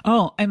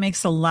 Oh, it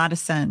makes a lot of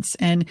sense.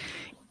 And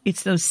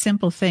it's those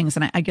simple things.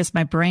 And I guess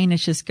my brain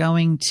is just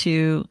going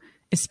to,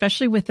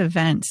 especially with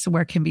events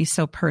where it can be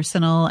so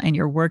personal and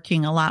you're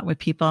working a lot with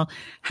people,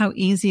 how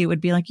easy it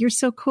would be like, you're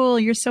so cool,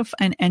 you're so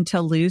fun, and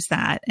to lose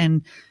that.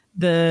 And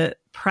the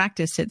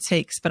practice it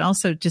takes, but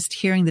also just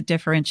hearing the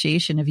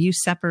differentiation of you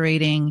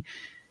separating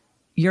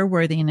your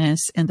worthiness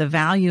and the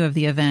value of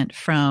the event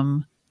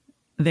from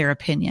their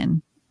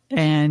opinion,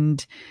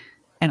 and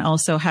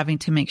also having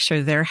to make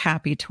sure they're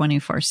happy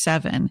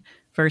 24/7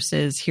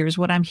 versus here's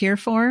what I'm here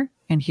for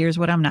and here's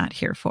what I'm not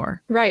here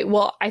for. Right.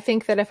 Well, I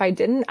think that if I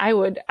didn't, I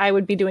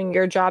would be doing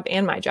your job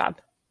and my job.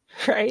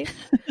 Right.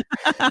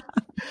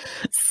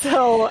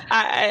 So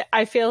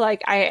I feel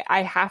like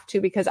I have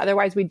to, because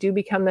otherwise we do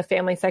become the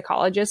family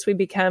psychologist. We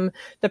become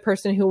the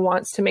person who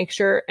wants to make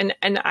sure. And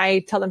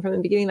I tell them from the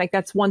beginning, like,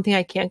 that's one thing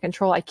I can't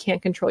control. I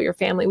can't control your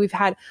family. We've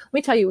had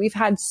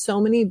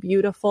so many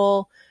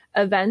beautiful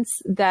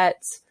events that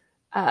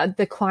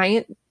the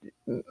client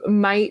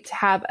might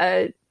have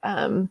a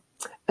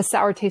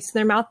sour taste in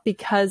their mouth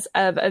because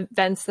of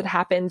events that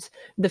happened,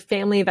 the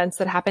family events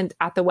that happened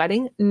at the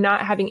wedding,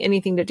 not having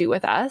anything to do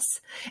with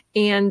us.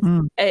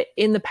 And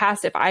in the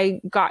past, if I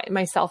got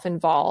myself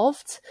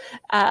involved,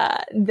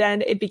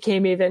 then it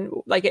became even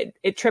like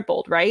it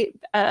tripled. Right.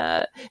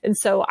 And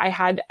so I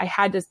had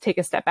to take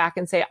a step back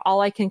and say,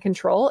 all I can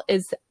control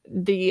is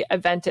the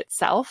event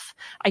itself.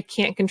 I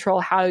can't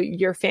control how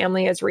your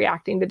family is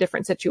reacting to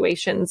different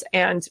situations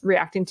and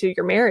reacting to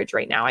your marriage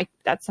right now.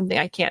 That's something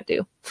I can't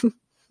do.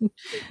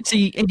 So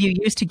you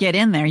used to get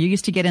in there. You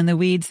used to get in the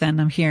weeds then,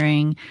 I'm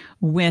hearing,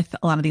 with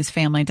a lot of these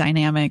family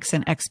dynamics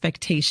and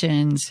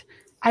expectations.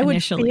 I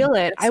would feel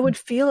it. I would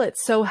feel it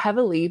so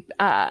heavily.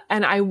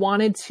 And I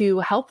wanted to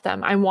help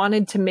them. I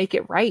wanted to make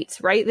it right.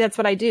 Right. That's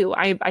what I do.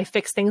 I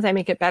fix things. I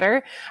make it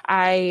better.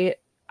 I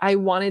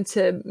wanted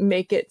to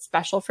make it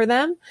special for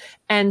them.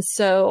 And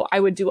so I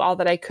would do all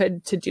that I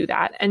could to do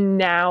that. And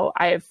now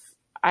I've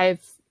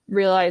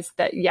realized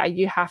that, yeah,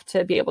 you have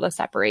to be able to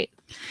separate.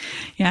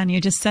 Yeah. And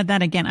you just said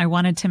that again. I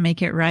wanted to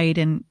make it right.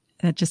 And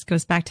that just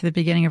goes back to the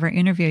beginning of our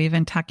interview,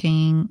 even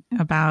talking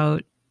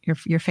about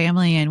your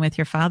family and with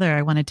your father.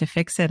 I wanted to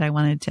fix it. I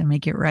wanted to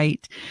make it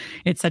right.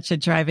 It's such a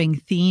driving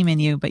theme in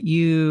you, but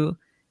you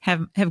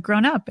have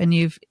grown up and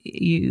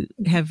you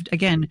have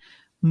again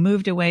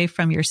moved away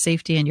from your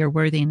safety and your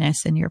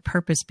worthiness and your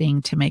purpose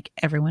being to make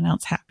everyone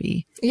else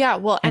happy. Yeah.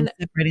 Well, and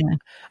separating them.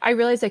 I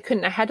realized I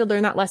couldn't. I had to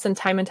learn that lesson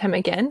time and time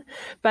again.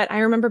 But I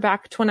remember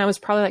back to when I was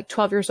probably like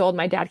 12 years old,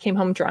 my dad came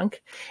home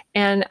drunk,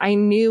 and I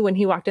knew when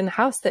he walked in the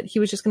house that he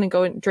was just going to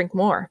go and drink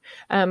more.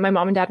 My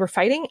mom and dad were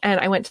fighting, and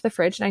I went to the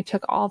fridge and I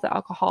took all the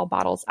alcohol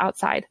bottles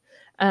outside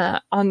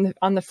on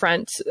the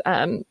front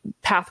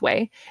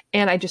pathway,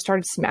 and I just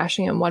started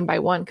smashing them one by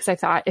one, because I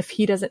thought if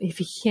he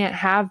can't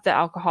have the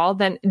alcohol,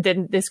 then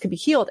this could be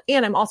healed.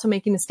 And I'm also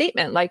making a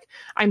statement, like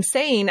I'm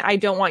saying I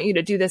don't want you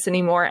to do this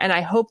anymore, and I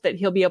hope that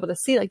he'll be able to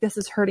see, like, this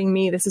is hurting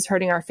me, this is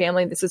hurting our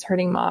family, this is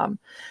hurting mom.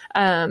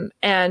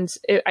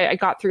 I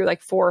got through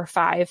like 4 or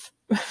 5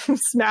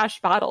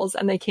 smashed bottles,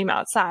 and they came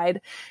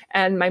outside,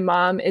 and my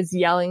mom is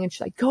yelling, and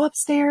she's like, go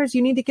upstairs,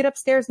 you need to get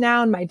upstairs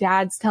now. And my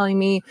dad's telling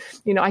me,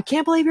 I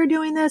can't believe you're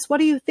doing this, what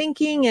are you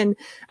thinking? And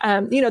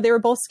they were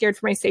both scared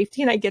for my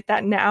safety, and I get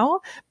that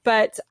now,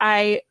 but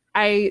I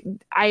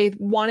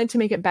wanted to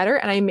make it better,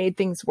 and I made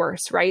things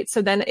worse, right?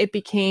 So then it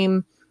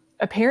became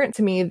apparent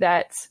to me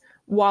that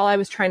while I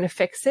was trying to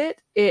fix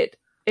it, it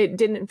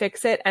didn't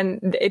fix it,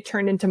 and it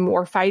turned into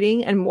more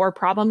fighting and more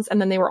problems. And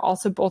then they were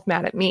also both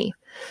mad at me.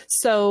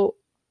 So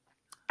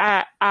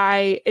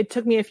it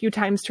took me a few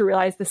times to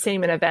realize the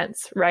same in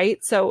events, right?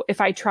 So if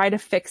I try to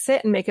fix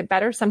it and make it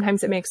better,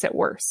 sometimes it makes it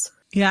worse.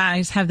 Yeah. I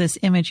just have this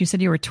image. You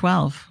said you were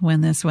 12 when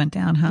this went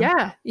down, huh?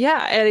 Yeah.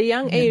 Yeah. At a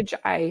young age,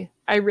 I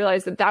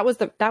realized that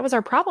was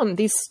our problem.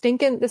 These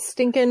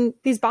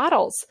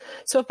bottles.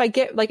 So if I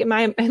get, like, in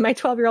my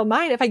 12-year-old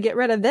mind, if I get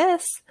rid of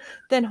this,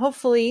 then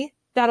hopefully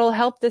that'll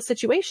help the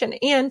situation.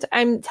 And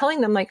I'm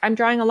telling them, like, I'm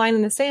drawing a line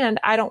in the sand.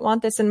 I don't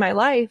want this in my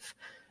life.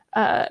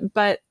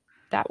 But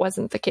that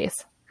wasn't the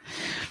case.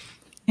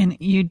 And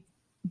you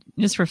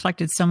just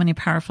reflected so many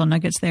powerful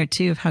nuggets there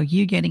too, of how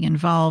you getting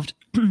involved.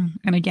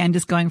 And again,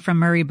 just going from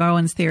Murray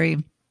Bowen's theory,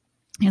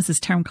 there's this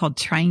term called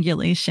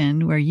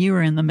triangulation, where you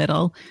were in the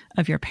middle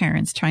of your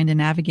parents trying to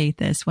navigate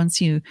this. Once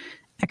you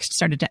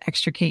started to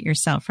extricate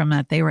yourself from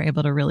that, they were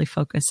able to really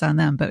focus on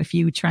them. But if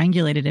you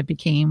triangulated, it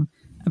became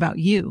about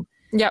you.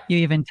 Yep. You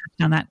even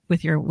touched on that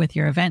with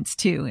your events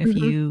too. If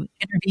you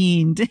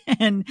intervened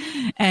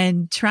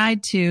and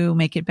tried to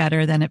make it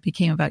better, then it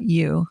became about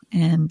you.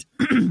 And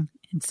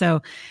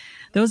so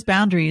those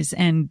boundaries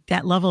and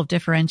that level of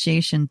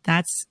differentiation,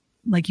 that's,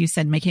 like you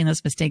said, making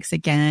those mistakes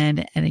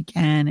again and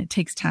again. It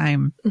takes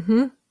time.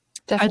 Mm-hmm.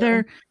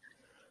 Definitely.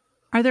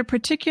 Are there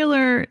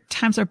particular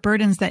times or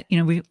burdens that,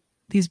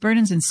 these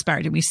burdens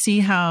inspired? We see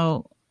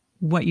how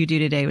what you do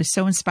today was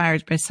so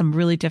inspired by some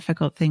really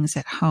difficult things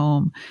at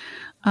home.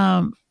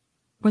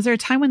 Was there a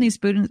time when these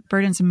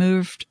burdens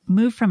moved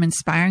from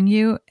inspiring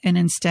you and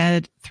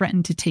instead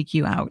threatened to take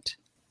you out?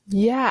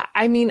 Yeah.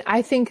 I mean,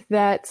 I think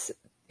that,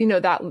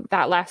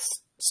 that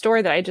last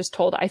story that I just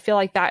told, I feel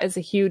like that is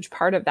a huge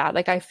part of that.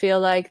 Like, I feel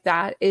like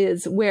that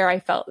is where I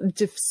felt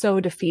so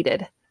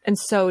defeated and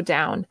so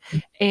down.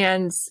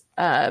 And,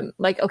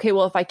 okay,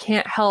 well, if I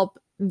can't help,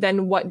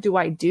 then what do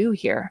I do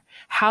here?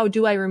 How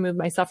do I remove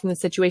myself from the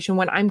situation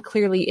when I'm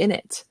clearly in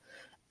it?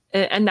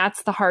 And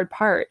that's the hard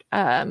part.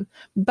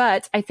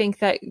 But I think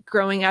that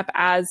growing up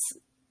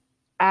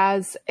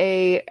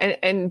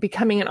and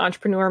becoming an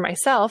entrepreneur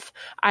myself,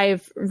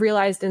 I've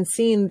realized and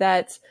seen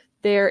that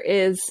there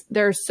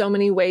are so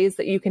many ways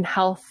that you can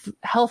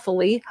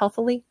healthily,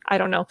 I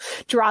don't know,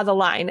 draw the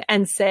line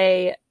and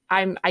say,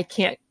 I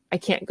can't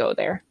go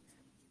there.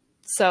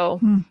 So,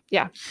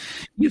 yeah.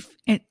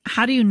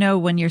 How do you know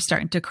when you're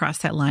starting to cross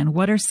that line?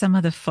 What are some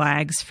of the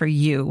flags for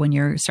you when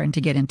you're starting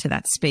to get into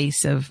that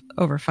space of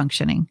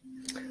overfunctioning?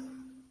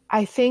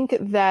 I think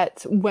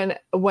that when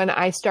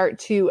I start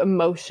to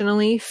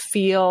emotionally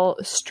feel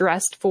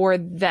stressed for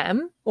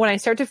them, when I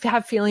start to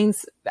have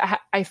feelings,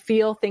 I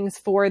feel things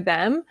for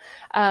them.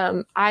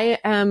 I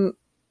am,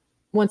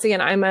 once again,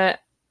 I'm a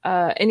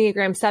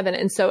Enneagram 7.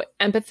 And so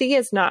empathy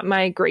is not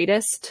my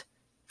greatest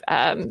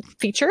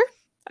feature,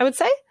 I would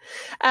say.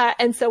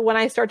 And so when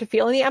I start to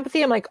feel any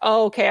empathy, I'm like,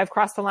 oh, okay, I've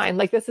crossed the line.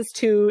 Like, this is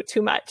too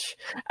much.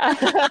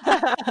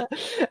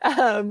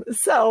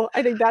 So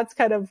I think that's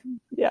kind of,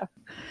 yeah.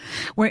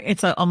 Where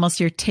it's almost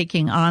you're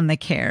taking on the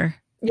care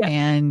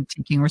and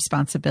taking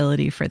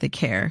responsibility for the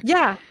care.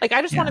 Yeah. Like,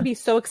 I just want to be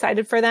so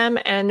excited for them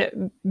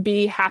and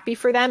be happy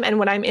for them. And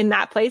when I'm in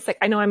that place, like,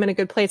 I know I'm in a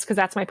good place because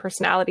that's my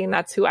personality and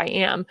that's who I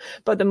am.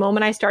 But the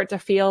moment I start to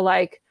feel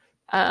like,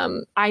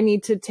 I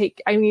need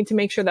to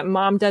make sure that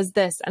mom does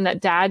this and that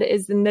dad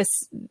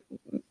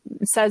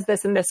says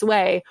this in this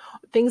way,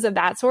 things of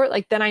that sort.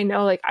 Like, then I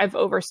know, like, I've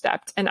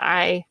overstepped and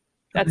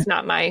that's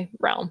not my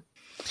realm.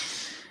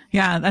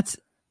 Yeah.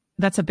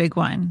 That's a big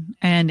one.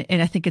 And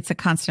I think it's a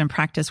constant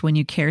practice when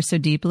you care so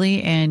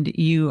deeply and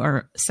you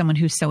are someone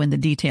who's so in the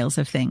details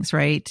of things.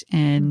 Right.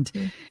 And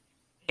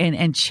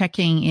and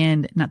checking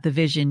in, not the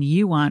vision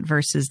you want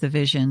versus the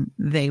vision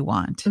they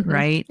want.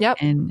 Right. Yep.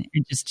 And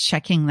just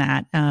checking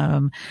that.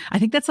 I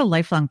think that's a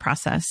lifelong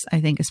process.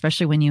 I think,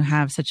 especially when you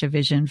have such a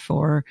vision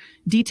for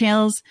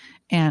details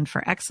and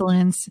for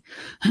excellence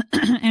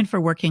and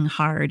for working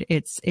hard,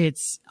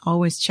 it's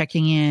always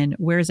checking in.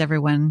 Where's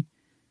everyone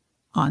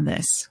on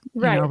this?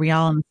 Right. Are we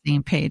all on the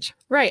same page?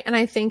 Right. And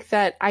I think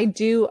that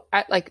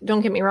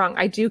don't get me wrong,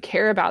 I do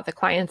care about the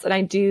clients, and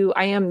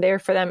I am there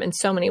for them in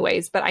so many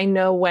ways, but I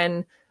know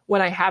when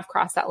I have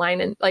crossed that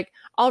line, and like,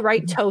 I'll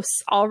write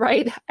toasts,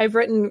 I've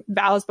written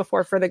vows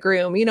before for the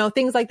groom,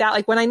 things like that.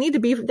 Like, when I need to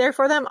be there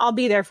for them, I'll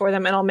be there for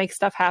them and I'll make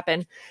stuff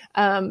happen.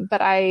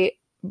 But I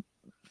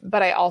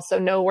also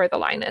know where the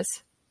line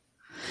is.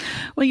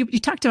 Well, you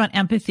talked about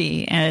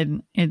empathy,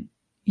 and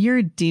you're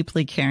a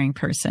deeply caring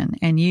person,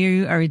 and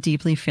you are a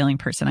deeply feeling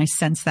person. I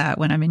sense that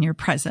when I'm in your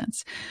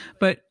presence.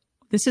 But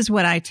this is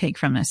what I take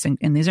from this,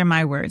 and these are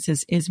my words,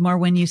 is more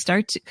when you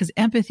start to, because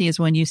empathy is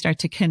when you start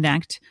to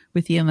connect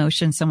with the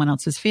emotion someone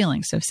else is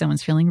feeling. So if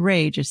someone's feeling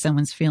rage, if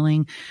someone's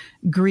feeling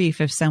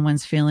grief, if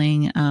someone's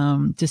feeling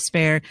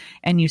despair,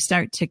 and you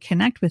start to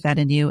connect with that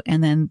in you,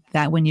 and then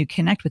that when you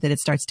connect with it, it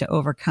starts to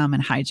overcome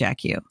and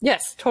hijack you.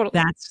 Yes,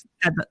 totally.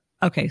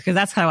 Okay, because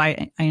that's how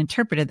I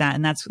interpreted that,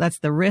 and that's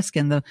the risk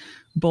and the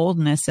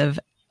boldness of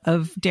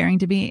daring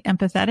to be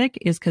empathetic,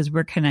 is because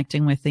we're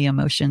connecting with the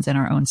emotions in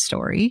our own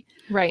story.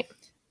 Right.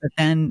 But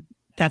then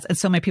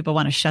so many people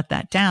want to shut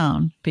that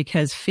down,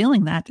 because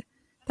feeling that's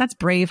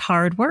brave,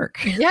 hard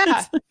work.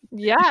 Yeah.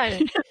 Yeah.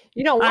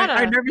 You don't want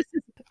our nervous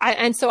system.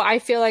 And so I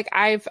feel like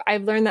I've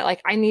learned that,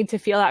 like, I need to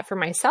feel that for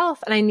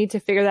myself, and I need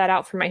to figure that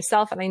out for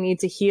myself, and I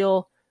need to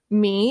heal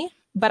me,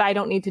 but I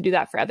don't need to do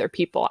that for other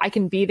people. I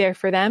can be there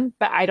for them,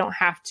 but I don't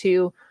have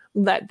to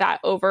let that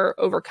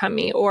overcome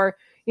me. Or,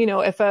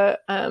 if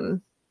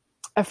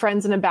a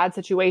friend's in a bad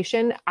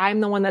situation,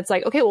 I'm the one that's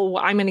like, okay, well,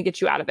 I'm going to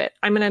get you out of it.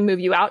 I'm going to move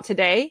you out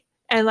today.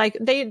 And like,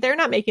 they're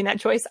not making that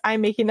choice.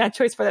 I'm making that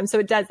choice for them. So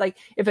it does, like,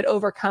 if it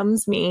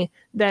overcomes me,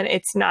 then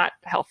it's not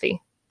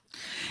healthy.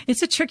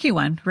 It's a tricky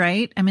one,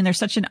 right? I mean, there's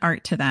such an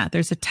art to that.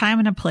 There's a time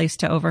and a place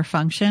to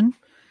overfunction,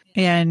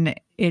 and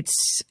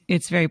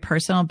it's very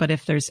personal. But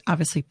if there's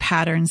obviously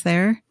patterns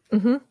there,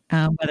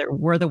 whether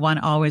we're the one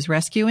always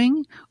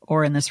rescuing,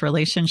 or in this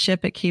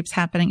relationship it keeps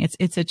happening,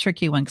 it's a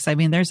tricky one. Because I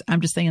mean,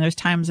 I'm just thinking, there's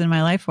times in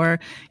my life where,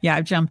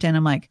 I've jumped in.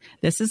 I'm like,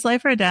 this is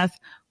life or death.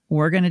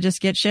 We're going to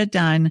just get shit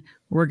done.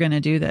 We're going to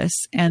do this.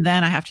 And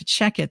then I have to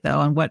check it, though,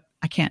 on what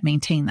I can't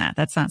maintain that.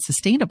 That's not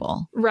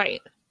sustainable.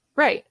 Right.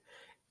 Right.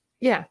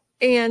 Yeah.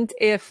 And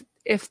if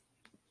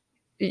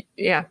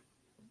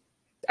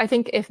I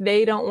think if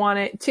they don't want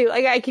it to,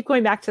 like, I keep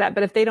going back to that,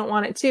 but if they don't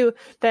want it to,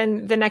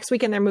 then the next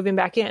weekend they're moving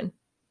back in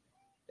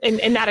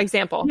that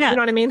example. Yeah. You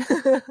know what I mean?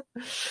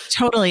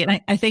 Totally.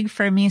 And I think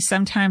for me,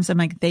 sometimes I'm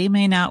like, they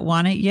may not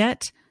want it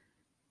yet,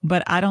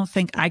 but I don't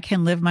think I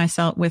can live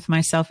with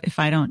myself if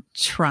I don't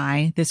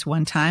try this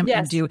one time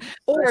and do.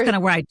 Or that's kind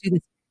of where I do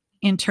this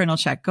internal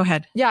check. Go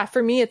ahead. Yeah.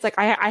 For me, it's like,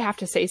 I have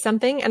to say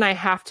something, and I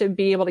have to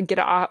be able to get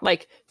it off,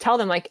 like, tell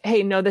them, like,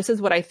 hey, no, this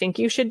is what I think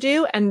you should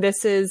do. And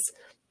this is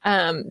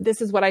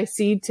what I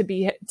see to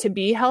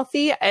be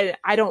healthy. And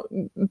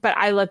but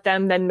I let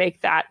them then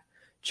make that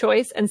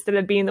choice, instead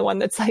of being the one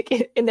that's like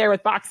in there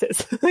with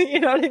boxes. You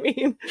know what I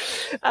mean?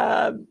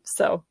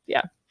 So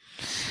yeah.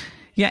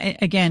 Yeah.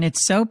 Again,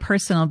 it's so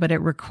personal, but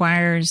it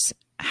requires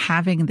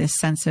having this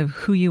sense of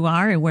who you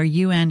are and where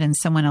you end and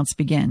someone else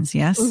begins.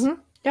 Yes. Mm-hmm.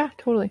 Yeah,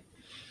 totally.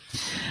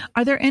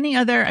 Are there any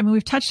other, I mean,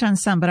 we've touched on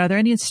some, but are there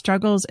any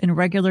struggles and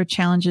regular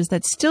challenges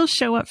that still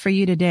show up for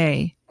you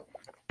today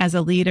as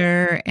a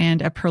leader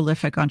and a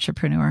prolific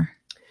entrepreneur?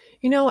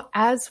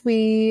 As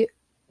we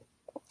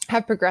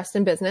have progressed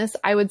in business,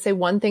 I would say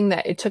one thing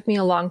that it took me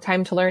a long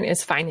time to learn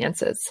is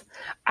finances.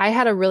 I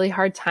had a really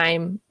hard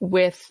time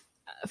with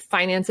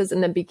finances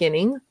in the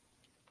beginning,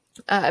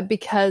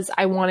 because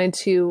I wanted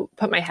to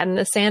put my head in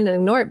the sand and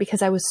ignore it,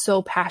 because I was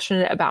so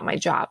passionate about my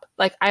job.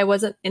 Like, I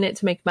wasn't in it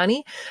to make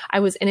money. I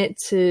was in it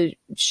to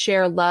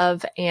share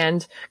love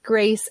and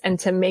grace and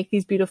to make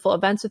these beautiful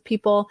events with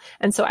people.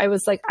 And so I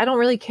was like, I don't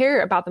really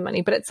care about the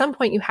money. But at some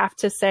point you have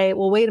to say,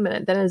 well, wait a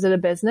minute, then is it a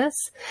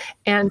business?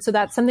 And so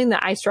that's something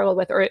that I struggled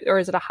with, or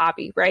is it a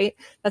hobby, right?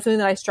 That's something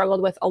that I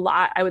struggled with a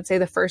lot. I would say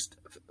the first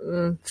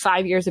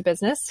 5 years of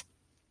business.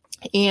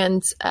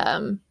 And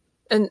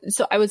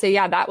so I would say,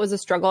 yeah, that was a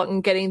struggle,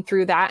 and getting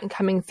through that and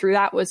coming through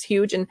that was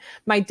huge. And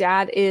my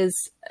dad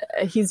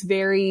he's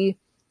very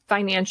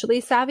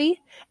financially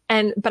savvy,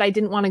 but I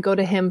didn't want to go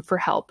to him for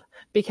help,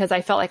 because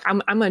I felt like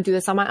I'm going to do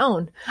this on my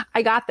own.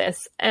 I got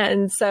this.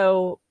 And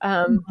so,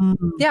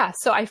 yeah,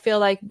 so I feel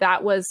like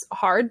that was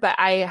hard, but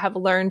I have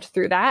learned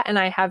through that, and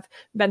I have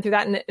been through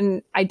that,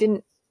 and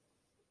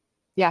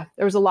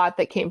there was a lot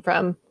that came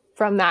from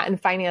that,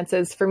 and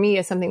finances for me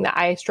is something that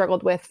I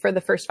struggled with for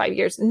the first 5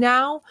 years.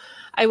 Now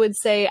I would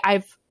say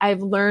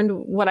I've learned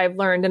what I've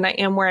learned, and I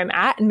am where I'm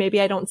at, and maybe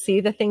I don't see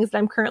the things that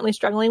I'm currently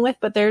struggling with,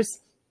 but there's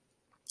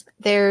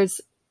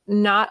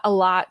not a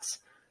lot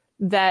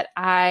that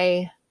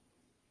I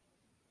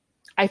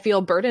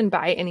feel burdened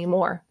by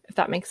anymore, if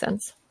that makes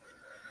sense.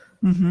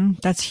 Mm-hmm.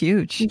 That's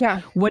huge.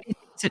 Yeah.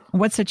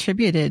 What's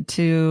attributed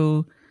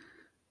to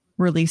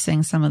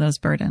releasing some of those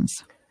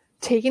burdens?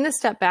 Taking a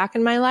step back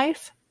in my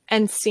life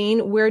and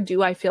seeing, where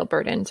do I feel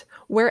burdened?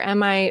 Where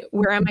am I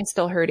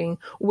still hurting?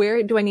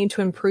 Where do I need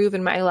to improve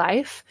in my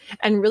life?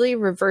 And really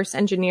reverse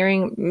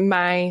engineering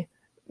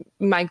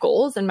my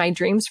goals and my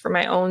dreams for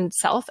my own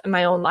self and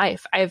my own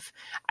life.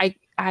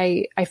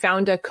 I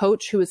found a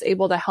coach who was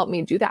able to help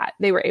me do that.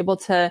 They were able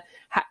to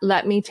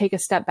let me take a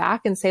step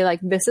back and say, like,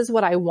 this is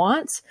what I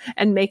want,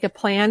 and make a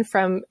plan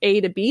from A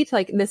to B to,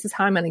 like, this is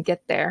how I'm going to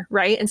get there.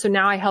 Right. And so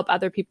now I help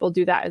other people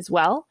do that as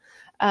well.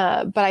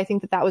 But I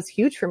think that was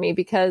huge for me,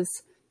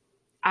 because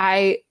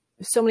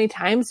so many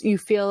times you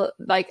feel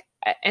like,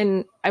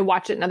 and I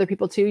watch it in other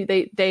people too,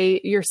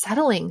 you're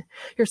settling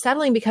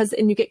because,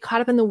 and you get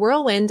caught up in the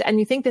whirlwind and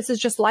you think this is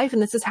just life and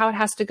this is how it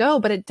has to go,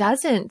 but it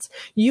doesn't.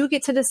 You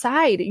get to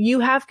decide, you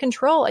have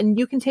control, and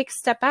you can take a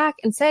step back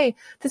and say,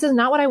 this is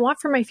not what I want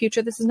for my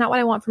future. This is not what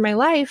I want for my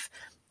life,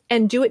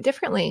 and do it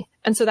differently.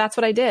 And so that's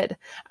what I did.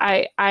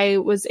 I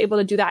was able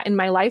to do that in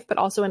my life, but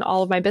also in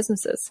all of my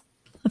businesses.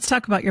 Let's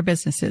talk about your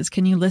businesses.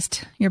 Can you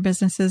list your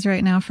businesses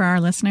right now for our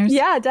listeners?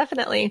 Yeah,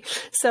 definitely.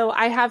 So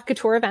I have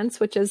Couture Events,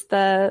 which is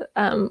the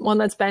one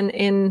that's been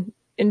in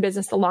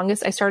business the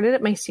longest. I started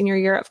it my senior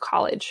year of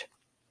college.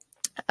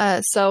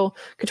 So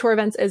Couture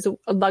Events is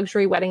a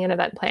luxury wedding and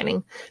event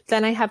planning.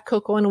 Then I have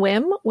Coco and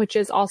Whim, which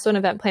is also an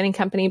event planning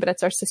company, but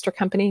it's our sister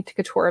company to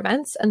Couture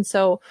Events. And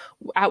so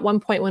at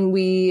one point when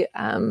we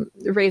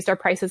raised our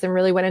prices and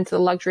really went into the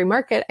luxury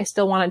market, I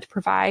still wanted to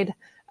provide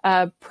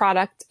a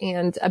product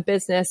and a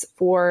business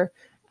for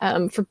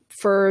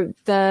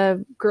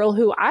the girl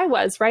who I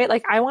was, right?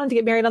 Like, I wanted to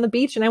get married on the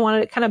beach and I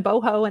wanted it kind of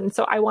boho. And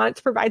so I wanted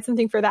to provide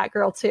something for that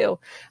girl too.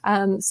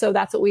 So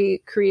that's what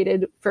we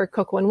created for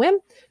Coco and Whim.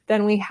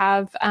 Then we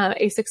have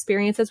Ace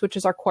Experiences, which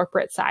is our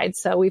corporate side.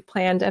 So we've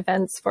planned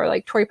events for,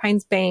 like, Torrey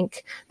Pines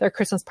Bank, their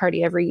Christmas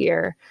party every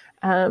year.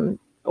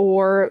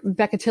 Or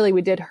Becca Tilley,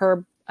 we did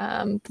her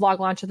vlog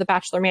launch of the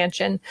Bachelor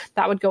Mansion.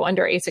 That would go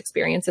under Ace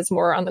Experiences,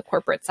 more on the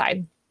corporate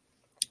side.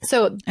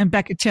 So, and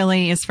Becca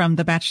Tilley is from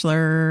The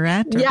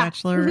Bachelorette or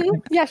Bachelor.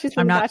 Mm-hmm. Yeah, she's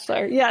from The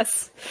Bachelor.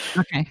 Yes.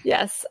 Okay.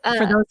 Yes.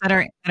 For those that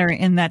are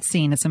in that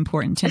scene, it's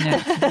important to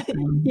know.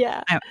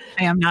 Yeah. I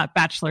am not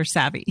Bachelor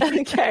savvy.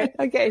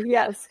 Okay.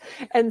 Yes.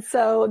 And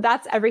so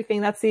that's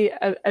everything. That's the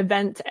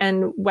event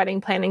and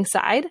wedding planning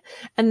side.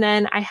 And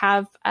then I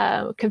have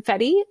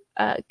Confetti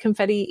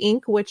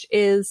Inc., which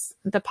is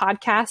the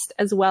podcast,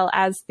 as well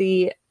as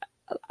the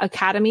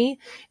academy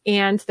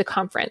and the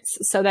conference.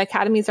 So the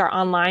academies are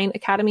online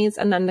academies,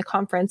 and then the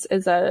conference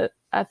is a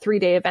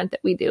 3-day event that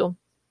we do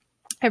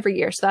every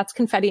year. So that's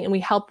Confetti, and we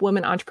help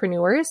women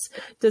entrepreneurs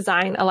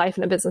design a life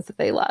and a business that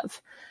they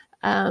love.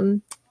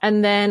 And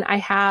then I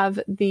have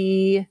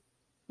She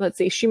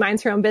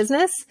Minds Her Own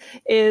Business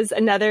is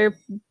another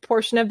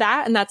portion of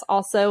that. And that's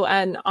also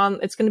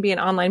it's going to be an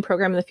online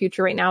program in the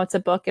future. Right now it's a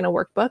book and a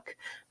workbook.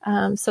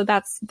 So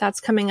that's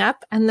coming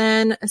up. And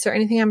then, is there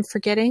anything I'm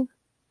forgetting?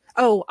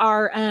 Oh,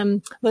 our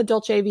La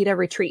Dolce Vita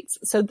retreats.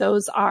 So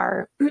those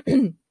are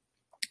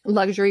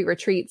luxury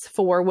retreats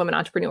for women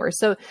entrepreneurs.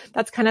 So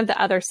that's kind of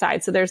the other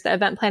side. So there's the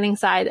event planning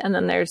side, and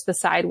then there's the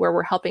side where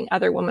we're helping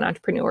other women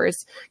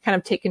entrepreneurs kind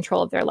of take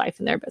control of their life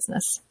and their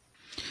business.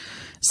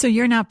 So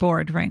you're not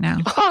bored right now?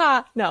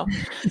 No,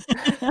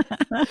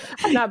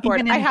 I'm not bored.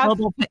 Even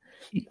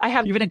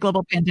in a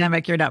global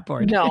pandemic, you're not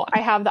bored. No, I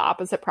have the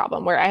opposite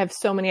problem, where I have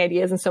so many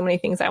ideas and so many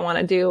things I want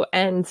to do.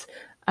 And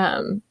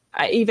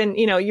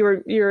you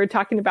were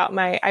talking about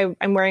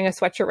I'm wearing a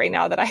sweatshirt right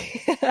now that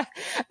I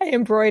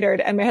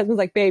embroidered, and my husband's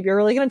like, babe, you're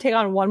really going to take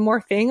on one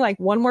more thing, like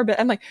one more bit.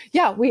 I'm like,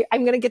 yeah,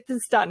 I'm going to get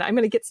this done. I'm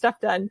going to get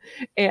stuff done,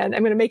 and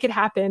I'm going to make it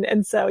happen.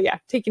 And so, yeah,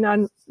 taking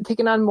on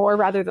more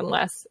rather than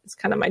less is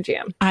kind of my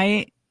jam.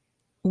 I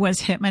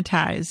was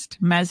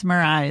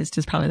mesmerized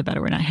is probably the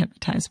better word, not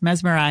hypnotized,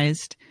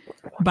 mesmerized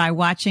by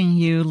watching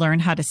you learn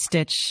how to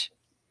stitch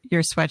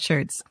your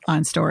sweatshirts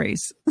on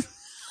stories.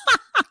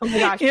 Oh my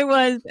gosh. It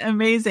was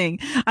amazing.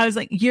 I was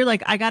like, you're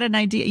like, I got an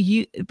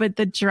idea. But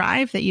the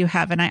drive that you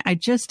have, and I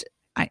guess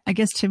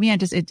to me,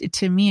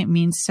 it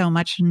means so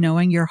much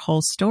knowing your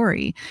whole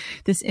story.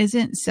 This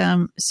isn't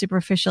some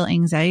superficial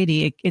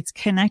anxiety. It's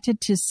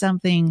connected to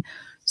something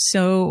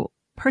so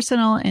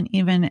personal and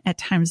even at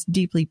times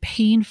deeply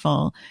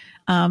painful.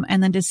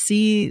 And then to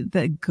see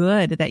the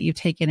good that you've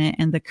taken it,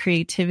 and the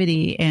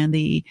creativity and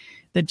the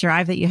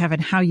drive that you have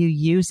and how you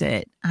use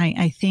it,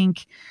 I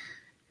think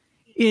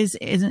is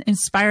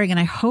inspiring, and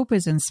I hope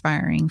is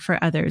inspiring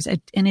for others.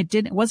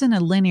 It wasn't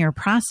a linear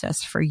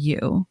process for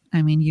you.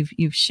 I mean,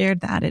 you've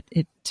shared that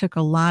it took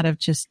a lot of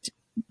just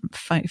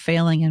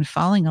failing and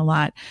falling a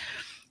lot.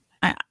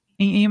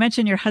 You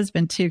mentioned your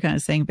husband too, kind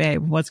of saying,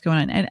 babe, what's going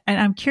on? And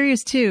I'm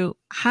curious too,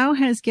 how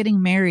has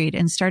getting married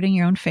and starting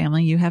your own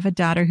family, you have a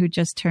daughter who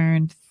just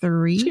turned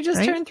 3. She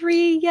just turned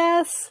 3.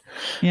 Yes.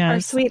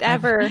 Our sweet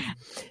Ever.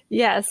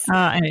 Yes.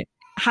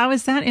 How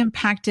has that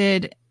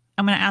impacted?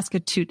 I'm going to ask a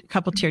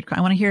couple tiered.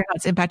 I want to hear how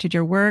it's impacted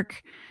your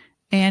work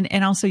and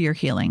also your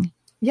healing.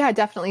 Yeah,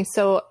 definitely.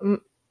 So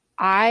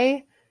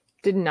I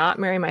did not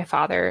marry my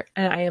father,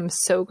 and I am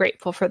so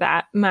grateful for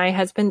that. My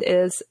husband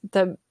is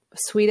the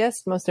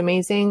sweetest, most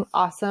amazing,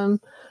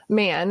 awesome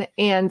man.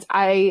 And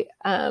I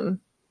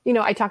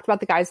talked about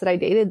the guys that I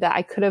dated that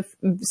I could have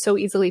so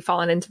easily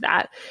fallen into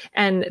that.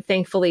 And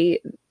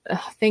thankfully,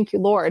 thank you,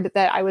 Lord,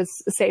 that I was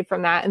saved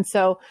from that. And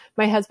so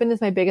my husband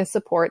is my biggest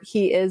support.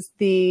 He is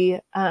he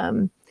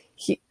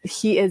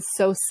is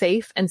so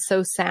safe and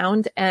so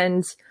sound,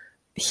 and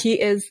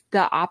he is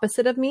the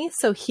opposite of me.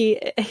 So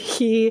he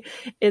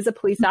is a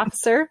police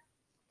officer,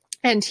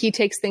 and he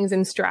takes things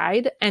in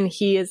stride, and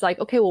he is like,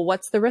 okay, well,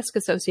 what's the risk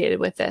associated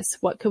with this?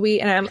 What could we,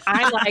 and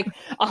I'm like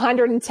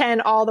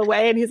 110 all the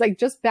way. And he's like,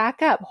 just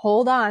back up,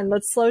 hold on,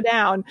 let's slow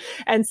down.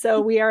 And so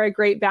we are a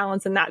great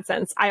balance in that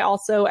sense. I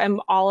also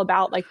am all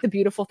about like the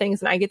beautiful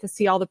things, and I get to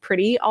see all the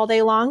pretty all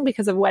day long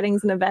because of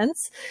weddings and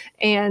events.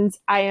 And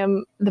I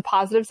am the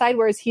positive side,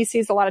 whereas he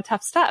sees a lot of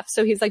tough stuff.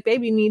 So he's like,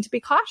 babe, you need to be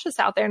cautious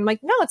out there. And I'm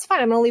like, no, it's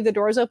fine. I'm going to leave the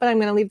doors open. I'm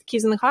going to leave the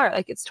keys in the car.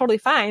 Like, it's totally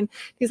fine.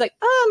 He's like,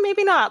 oh,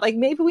 maybe not. Like,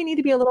 maybe we need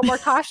to be a little more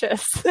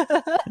cautious.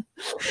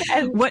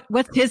 And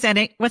what's his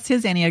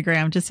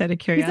Enneagram? Just out of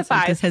curiosity, he's a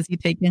 5. Because has he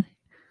taken?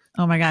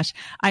 Oh my gosh.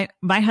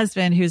 My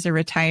husband, he's an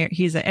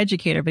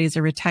educator, but he's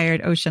a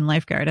retired ocean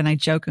lifeguard. And I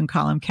joke and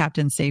call him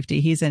Captain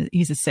Safety. He's a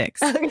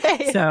 6.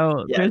 Okay.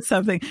 So there's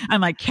something, I'm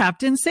like,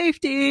 Captain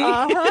Safety,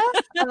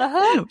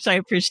 which I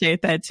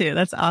appreciate that too.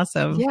 That's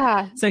awesome.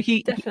 Yeah. So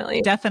he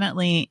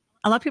definitely,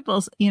 a lot of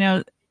people,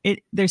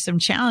 there's some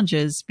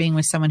challenges being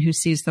with someone who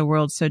sees the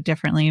world so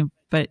differently,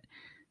 but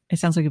it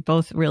sounds like we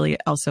both really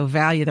also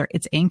value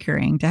it's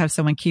anchoring to have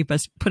someone keep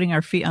us putting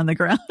our feet on the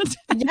ground.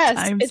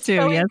 Yes, it's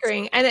so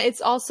anchoring. And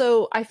it's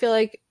also, I feel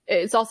like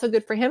it's also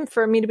good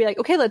for me to be like,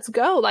 okay, let's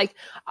go. Like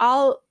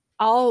I'll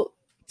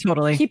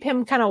totally keep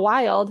him kind of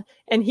wild,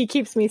 and he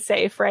keeps me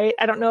safe. Right.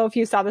 I don't know if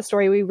you saw the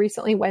story. We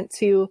recently went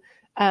to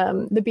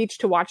the beach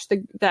to watch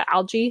the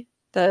algae,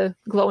 the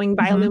glowing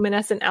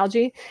bioluminescent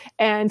algae.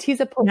 And he's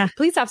a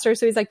police officer.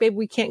 So he's like, babe,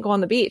 we can't go on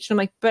the beach. And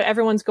I'm like, but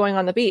everyone's going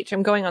on the beach.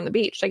 I'm going on the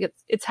beach. Like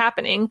it's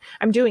happening.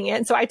 I'm doing it.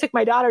 And so I took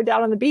my daughter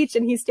down on the beach,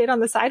 and he stayed on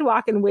the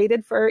sidewalk and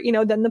waited for,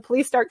 then the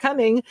police start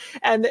coming,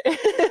 and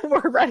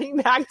we're running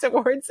back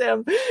towards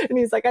him. And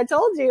he's like, I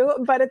told you.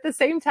 But at the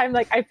same time,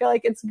 like, I feel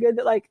like it's good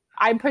that like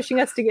I'm pushing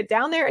us to get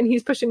down there, and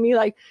he's pushing me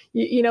like,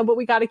 but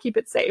we got to keep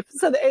it safe.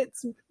 So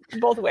it's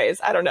both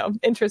ways. I don't know.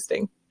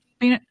 Interesting.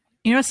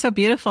 You know what's so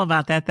beautiful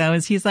about that, though,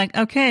 is he's like,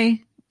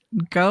 okay,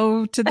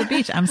 go to the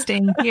beach. I'm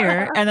staying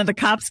here. And then the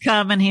cops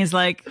come, and he's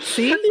like,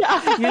 see, and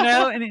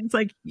it's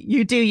like,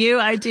 you do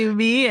you, I do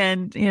me.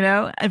 And,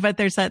 but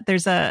there's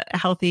a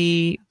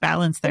healthy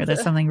balance there.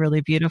 There's something really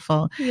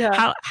beautiful.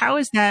 Yeah. How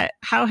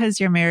has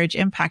your marriage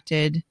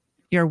impacted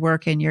your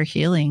work and your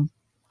healing?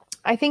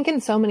 I think in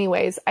so many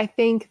ways. I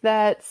think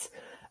that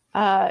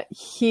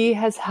he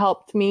has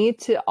helped me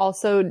to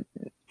also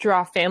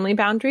draw family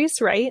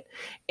boundaries, right?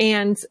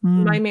 And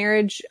my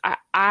marriage,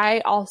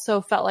 I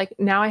also felt like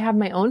now I have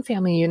my own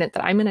family unit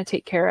that I'm going to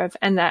take care of,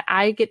 and that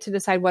I get to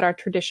decide what our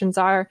traditions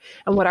are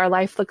and what our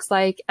life looks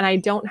like. And I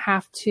don't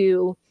have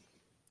to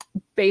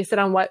base it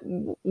on what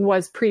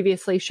was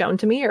previously shown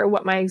to me or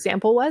what my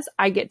example was.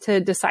 I get to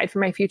decide for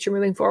my future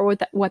moving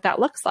forward what that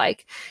looks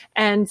like.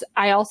 And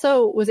I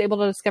also was able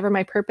to discover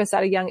my purpose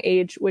at a young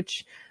age,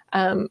 which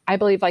I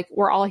believe like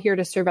we're all here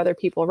to serve other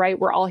people, right?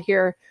 We're all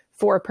here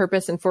for a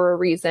purpose and for a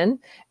reason.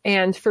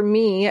 And for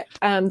me,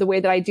 the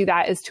way that I do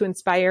that is to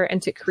inspire and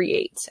to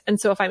create. And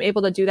so if I'm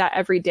able to do that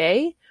every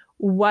day,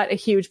 what a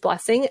huge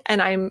blessing.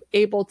 And I'm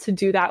able to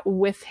do that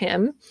with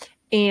him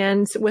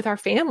and with our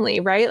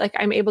family, right? Like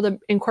I'm able to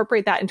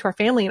incorporate that into our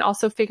family, and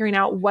also figuring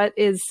out what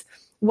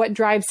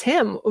drives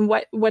him and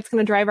what's going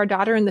to drive our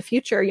daughter in the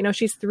future.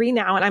 She's 3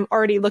 now, and I'm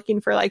already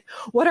looking for like,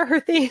 what are her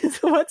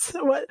things?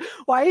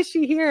 Why is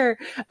she here?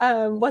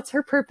 What's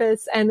her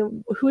purpose,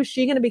 and who is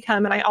she going to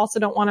become? And I also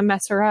don't want to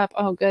mess her up.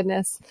 Oh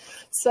goodness.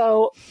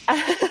 So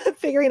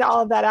figuring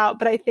all of that out.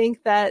 But I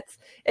think that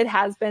it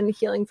has been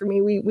healing for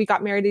me. We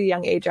got married at a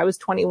young age. I was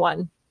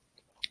 21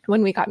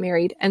 when we got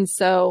married. And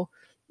so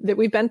that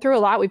we've been through a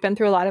lot. We've been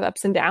through a lot of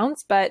ups and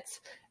downs, but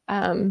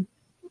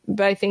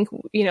I think,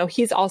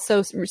 he's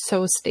also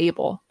so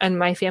stable, and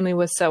my family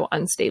was so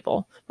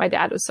unstable. My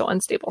dad was so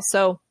unstable.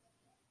 So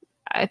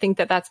I think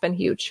that that's been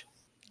huge.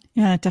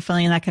 Yeah,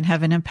 definitely. And that can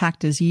have an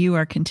impact as you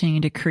are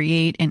continuing to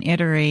create and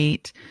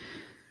iterate.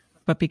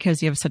 But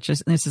because you have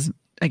this is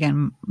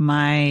again,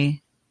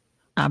 my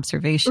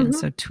observation.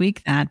 So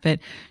tweak that, but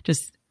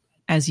just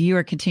as you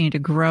are continuing to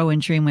grow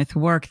and dream with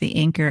work, the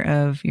anchor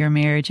of your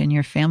marriage and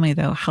your family,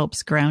 though,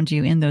 helps ground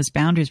you in those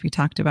boundaries we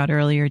talked about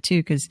earlier, too,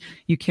 because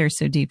you care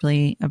so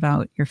deeply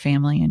about your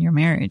family and your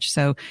marriage.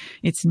 So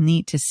it's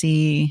neat to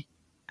see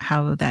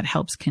how that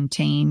helps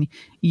contain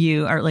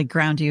you or like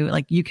ground you.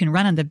 Like you can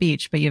run on the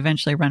beach, but you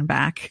eventually run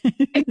back.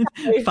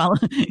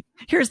 Exactly.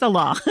 Here's the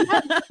law.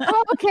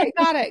 Oh, okay.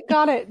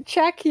 Got it.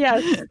 Check.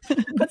 Yes.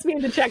 Puts me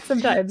into check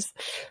sometimes.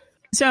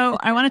 So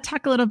I want to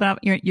talk a little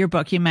about your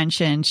book. You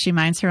mentioned She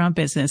Minds Her Own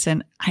Business.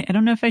 And I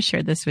don't know if I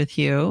shared this with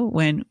you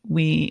when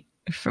we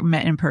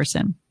met in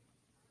person,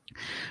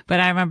 But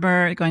I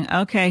remember going,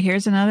 okay,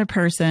 here's another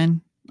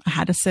person. I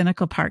had a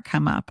cynical part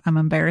come up. I'm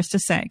embarrassed to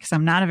say, because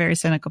I'm not a very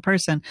cynical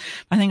person.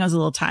 I think I was a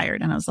little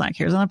tired, and I was like,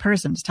 here's another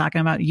person just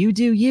talking about you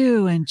do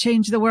you and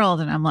change the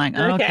world. And I'm like,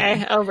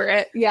 okay, over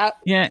it. Yeah.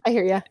 I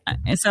hear you.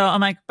 And so I'm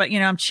like, but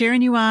I'm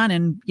cheering you on,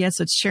 and yes,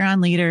 let's cheer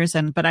on leaders.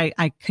 But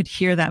I could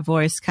hear that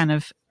voice kind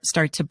of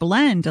start to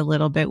blend a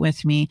little bit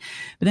with me.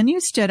 But then you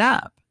stood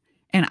up.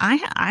 And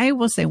I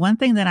will say one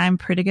thing that I'm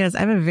pretty good is I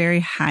have a very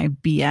high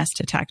BS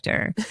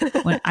detector.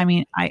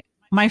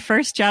 My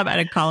first job out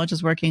of college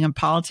was working in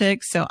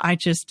politics. So I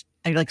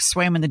like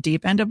swam in the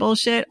deep end of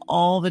bullshit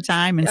all the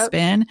time and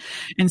spin.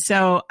 And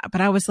so,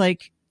 but I was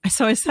like,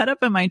 so I sat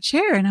up in my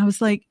chair and I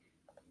was like,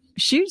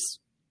 she's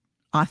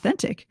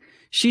authentic.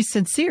 She's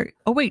sincere.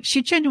 Oh, wait,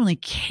 she genuinely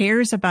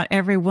cares about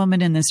every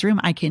woman in this room.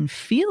 I can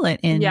feel it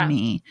in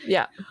me.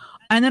 Yeah.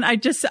 And then I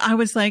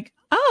was like,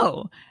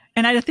 oh.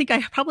 And I think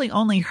I probably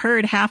only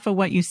heard half of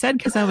what you said,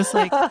 because I was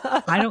like,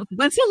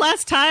 when's the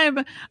last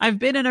time I've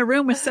been in a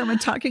room with someone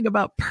talking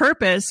about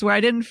purpose where I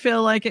didn't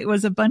feel like it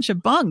was a bunch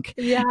of bunk?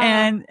 Yeah.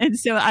 And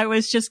so I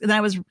was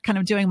kind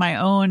of doing my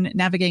own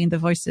navigating the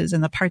voices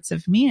and the parts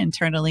of me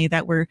internally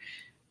that were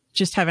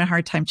just having a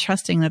hard time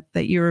trusting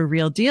that you're a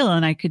real deal.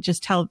 And I could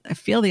just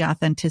feel the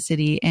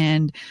authenticity.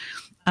 And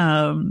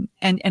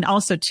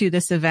also to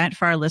this event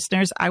for our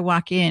listeners, I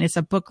walk in, it's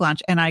a book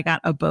launch, and I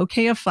got a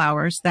bouquet of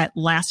flowers that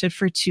lasted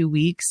for 2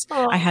 weeks.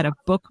 Oh. I had a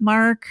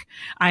bookmark.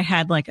 I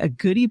had like a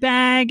goodie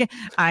bag.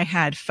 I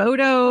had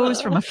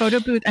photos from a photo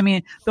booth. I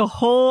mean,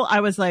 I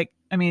was like,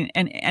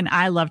 and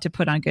I love to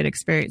put on good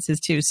experiences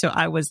too. So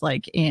I was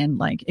like in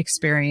like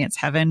experience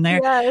heaven there.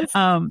 Yes.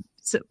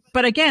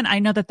 But again, I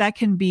know that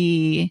can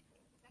be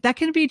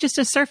just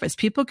a surface.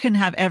 People can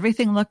have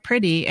everything look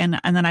pretty. And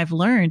then I've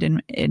learned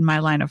in my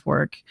line of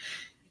work,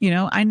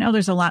 I know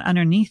there's a lot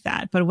underneath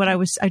that, but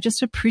I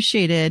just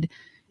appreciated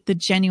the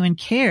genuine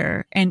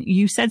care. And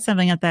you said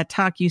something at that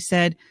talk. You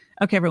said,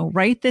 okay, everyone,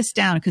 write this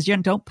down, because you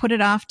don't put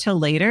it off till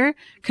later,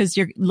 because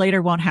your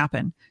later won't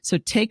happen. So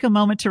take a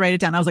moment to write it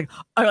down. I was like,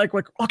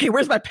 okay,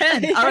 where's my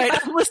pen? All right,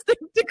 I'm listening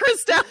to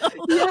Krystel.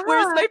 Yeah.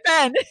 Where's my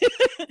pen?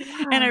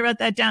 And I wrote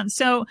that down.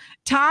 So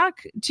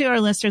talk to our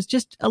listeners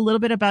just a little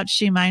bit about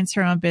She Minds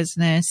Her Own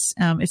Business.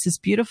 It's this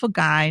beautiful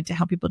guide to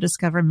help people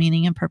discover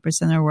meaning and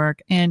purpose in their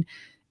work. And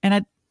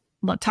I'd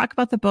talk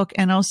about the book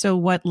and also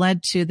what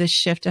led to the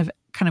shift of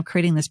kind of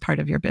creating this part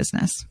of your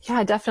business.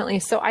 Yeah, definitely.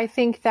 So I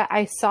think that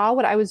I saw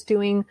what I was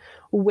doing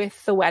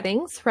with the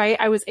weddings, right?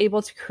 I was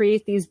able to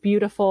create these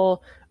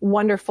beautiful,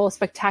 wonderful,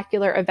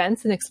 spectacular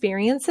events and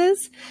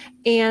experiences.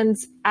 And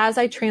as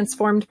I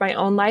transformed my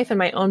own life and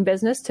my own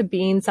business to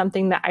being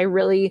something that I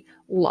really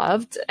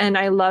loved and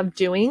I loved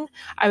doing,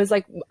 I was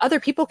like, other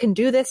people can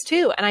do this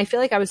too. And I feel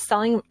like I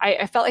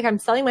felt like I'm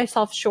selling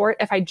myself short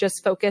if I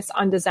just focus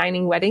on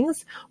designing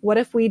weddings. What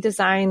if we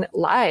design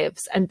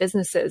lives and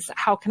businesses?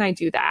 How can I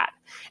do that?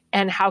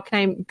 And how can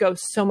I go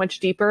so much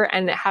deeper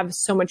and have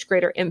so much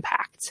greater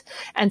impact?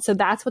 And so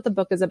that's what the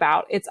book is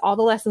about. It's all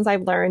the lessons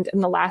I've learned in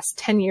the last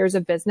 10 years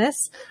of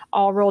business,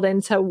 all rolled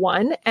into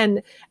one.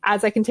 And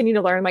as I continue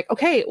to learn, I'm like,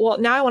 okay, well,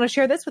 now I want to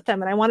share this with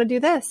them and I want to do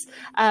this.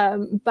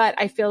 But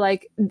I feel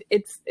like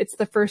it's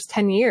the first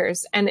 10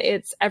 years, and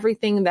it's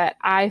everything that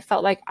I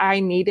felt like I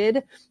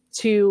needed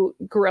to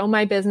grow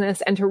my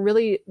business and to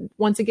really,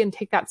 once again,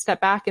 take that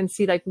step back and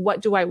see, like, what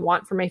do I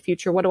want for my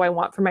future? What do I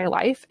want for my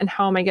life? And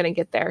how am I going to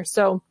get there?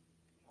 So,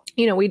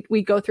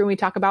 we go through and we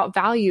talk about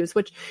values,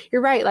 which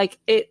you're right. Like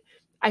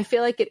I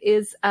feel like it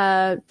is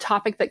a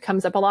topic that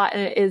comes up a lot,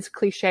 and it is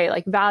cliche,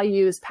 like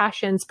values,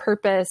 passions,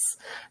 purpose,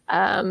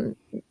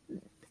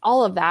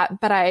 all of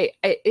that. But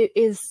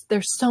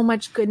there's so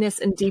much goodness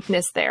and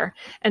deepness there.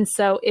 And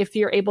so if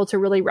you're able to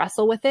really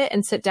wrestle with it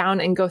and sit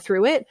down and go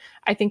through it,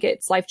 I think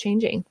it's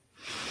life-changing.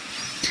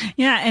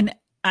 Yeah. And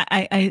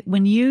I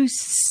when you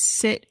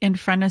sit in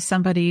front of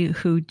somebody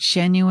who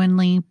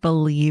genuinely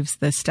believes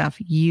this stuff,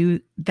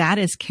 that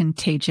is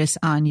contagious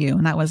on you.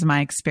 And that was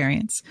my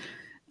experience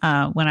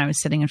when I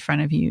was sitting in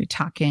front of you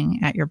talking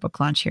at your book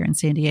launch here in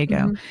San Diego.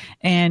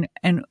 Mm-hmm.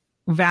 And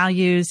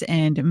values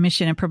and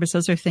mission and purpose,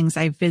 those are things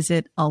I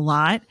visit a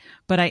lot,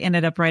 but I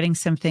ended up writing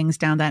some things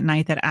down that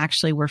night that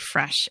actually were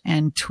fresh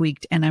and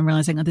tweaked. And I'm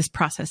realizing this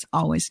process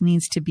always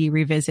needs to be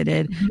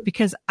revisited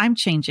because I'm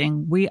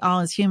changing. We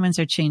all as humans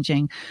are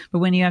changing. But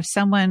when you have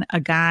someone,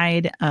 a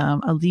guide,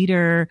 a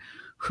leader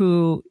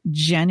who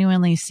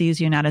genuinely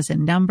sees you not as a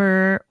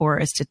number or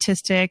a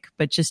statistic,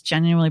 but just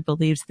genuinely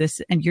believes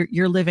this, and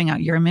you're living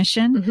out your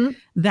mission,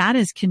 that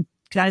is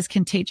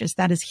contagious.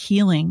 That is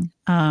healing.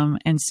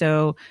 And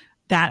so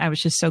that I was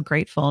just so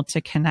grateful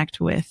to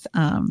connect with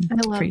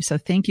for you. So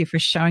thank you for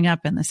showing up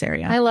in this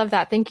area. I love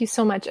that. Thank you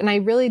so much. And I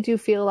really do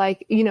feel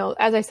like,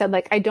 as I said,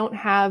 like I don't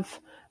have,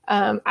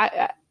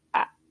 I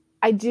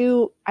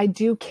do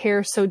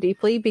care so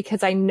deeply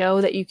because I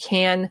know that you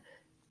can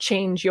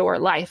change your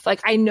life. Like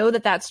I know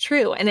that that's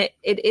true. And it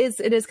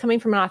is coming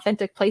from an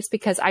authentic place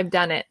because I've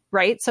done it.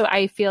 Right. So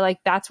I feel like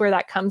that's where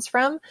that comes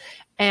from.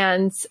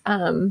 And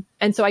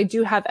so I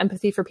do have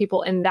empathy for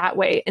people in that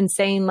way, and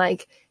saying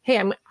like,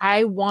 hey,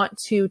 I want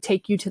to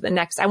take you to the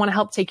next, I want to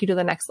help take you to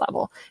the next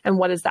level. And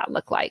what does that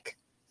look like?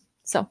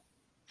 So.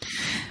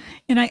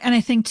 And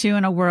I think too,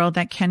 in a world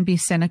that can be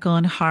cynical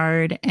and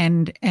hard,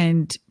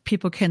 and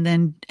people can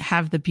then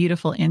have the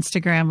beautiful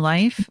Instagram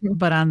life,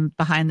 but on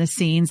behind the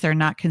scenes, they're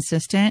not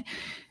consistent.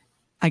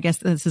 I guess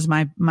this is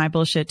my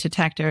bullshit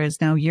detector is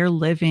now you're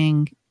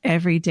living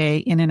every day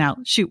in and out.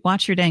 Shoot,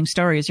 watch your dang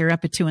stories. You're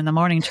up at 2 a.m.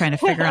 trying to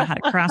figure out how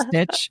to cross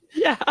stitch.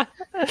 Yeah.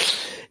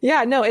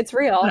 Yeah. No, it's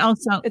real. But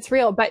also, it's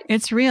real, but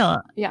it's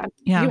real. Yeah.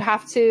 You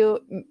have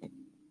to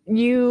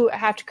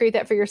create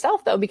that for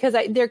yourself though, because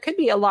there could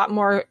be a lot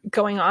more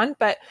going on.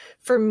 But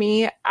for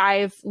me,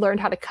 I've learned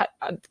how to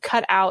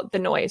cut out the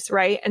noise.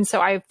 Right. And so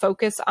I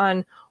focus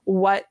on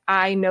what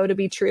I know to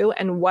be true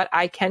and what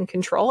I can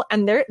control.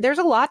 And there's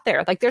a lot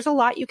there. Like there's a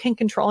lot you can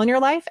control in your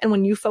life. And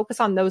when you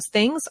focus on those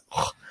things,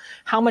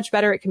 how much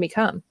better it can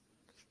become.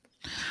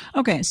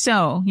 Okay.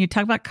 So you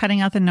talk about cutting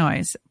out the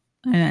noise.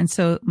 And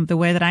so the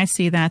way that I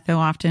see that though,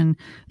 often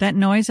that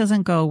noise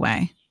doesn't go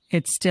away.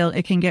 It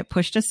can get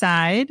pushed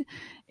aside.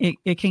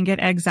 It can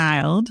get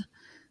exiled.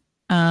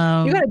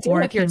 You got to deal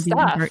with your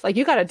stuff. Like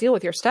you got to deal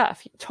with your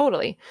stuff.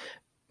 Totally.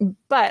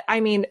 But I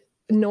mean,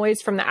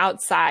 noise from the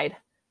outside,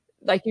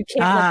 like you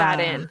can't let that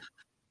in.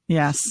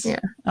 Yes. Yeah.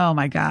 Oh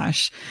my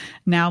gosh.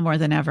 Now more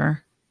than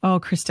ever. Oh,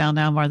 Krystel,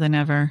 now more than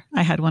ever.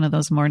 I had one of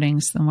those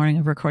mornings, the morning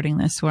of recording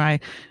this, where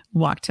I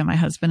walked to my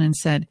husband and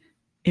said,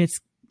 it's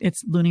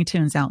Looney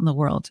Tunes out in the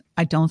world.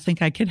 I don't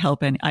think I could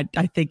help any. I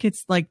think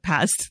it's like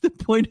past the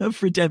point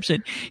of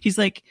redemption. He's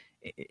like,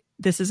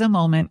 this is a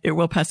moment. It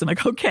will pass. I'm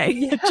like, okay.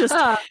 Yeah. Just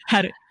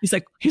had it.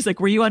 He's like,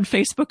 were you on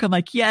Facebook? I'm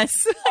like, yes.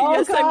 Oh,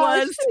 yes, gosh, I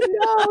was.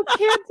 No,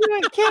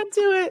 can't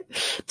do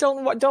it.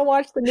 Don't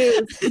watch the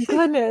news.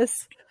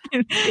 Goodness.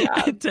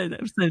 Yeah.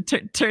 So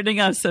turning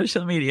off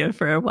social media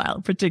for a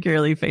while,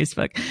 particularly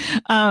Facebook.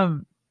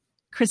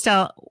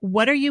 Krystel,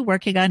 what are you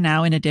working on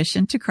now in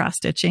addition to cross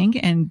stitching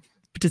and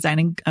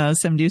designing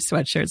some new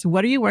sweatshirts?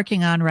 What are you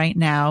working on right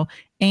now,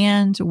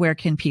 and where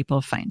can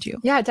people find you?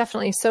 Yeah,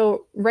 definitely.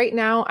 So right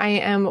now I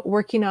am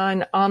working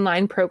on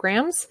online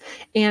programs,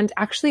 and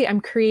actually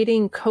I'm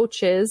creating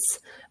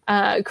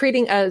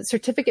creating a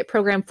certificate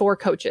program for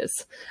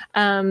coaches.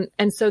 And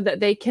so that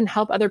they can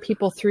help other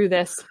people through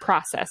this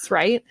process,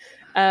 right?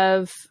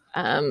 Of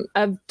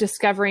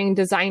discovering,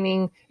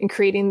 designing, and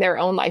creating their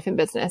own life and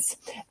business.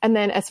 And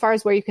then as far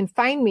as where you can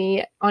find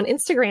me on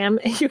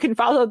Instagram, you can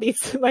follow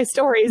my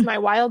stories, my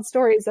wild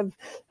stories of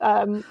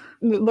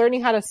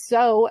learning how to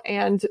sew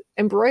and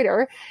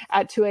embroider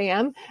at 2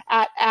 a.m.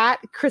 at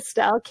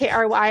Krystel,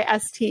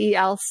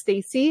 Krystel,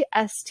 Stacey,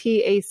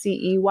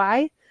 Stacey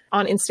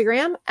on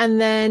Instagram.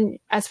 And then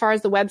as far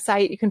as the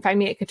website, you can find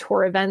me at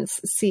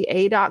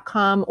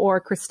coutureeventsca.com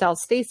or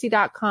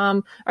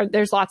KrystelStacey.com. Or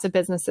there's lots of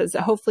businesses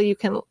that hopefully you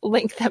can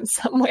link them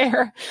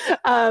somewhere.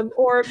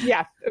 We'll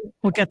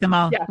get them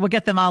all. Yeah. We'll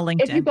get them all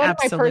linked in. If you go to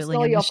my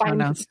personal, you'll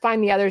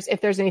find the others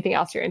if there's anything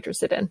else you're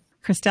interested in.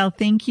 Krystel,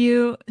 thank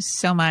you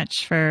so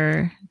much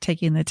for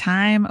taking the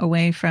time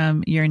away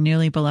from your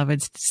newly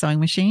beloved sewing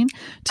machine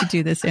to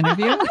do this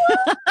interview.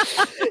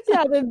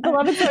 Yeah, the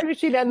beloved sewing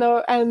machine and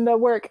the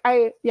work.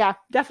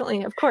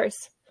 Definitely, of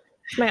course.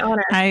 It's my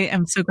honor. I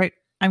am so great.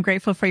 I'm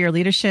grateful for your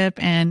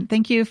leadership, and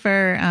thank you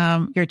for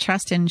your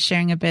trust in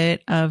sharing a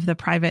bit of the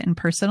private and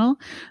personal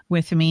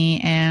with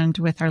me and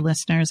with our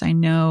listeners. I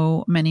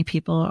know many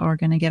people are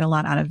going to get a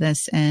lot out of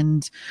this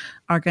and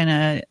are going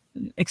to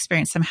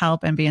experience some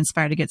help and be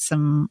inspired to get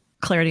some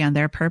clarity on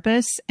their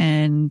purpose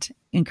and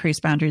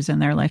increase boundaries in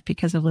their life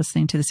because of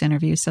listening to this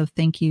interview. So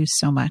thank you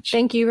so much.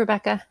 Thank you,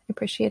 Rebecca. I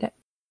appreciate it.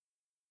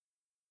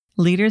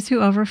 Leaders who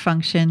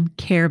overfunction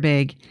care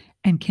big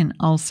and can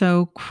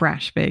also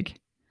crash big.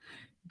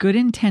 Good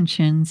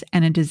intentions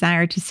and a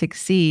desire to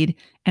succeed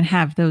and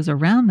have those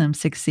around them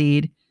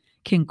succeed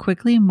can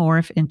quickly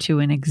morph into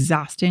an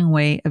exhausting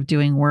way of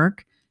doing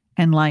work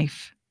and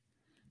life.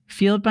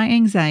 Fueled by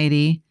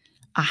anxiety,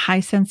 a high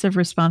sense of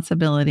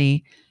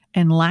responsibility,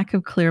 and lack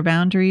of clear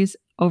boundaries,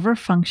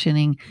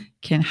 overfunctioning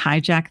can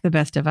hijack the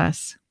best of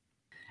us.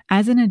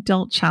 As an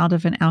adult child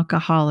of an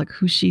alcoholic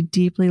who she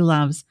deeply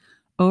loves,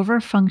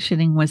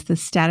 overfunctioning was the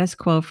status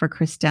quo for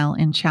Krystel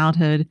in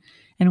childhood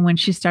and when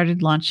she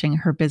started launching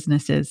her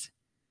businesses.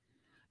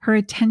 Her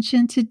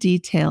attention to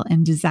detail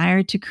and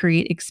desire to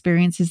create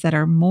experiences that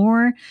are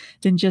more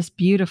than just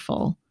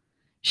beautiful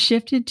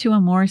shifted to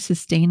a more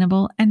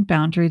sustainable and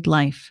boundaried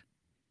life.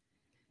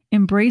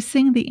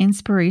 Embracing the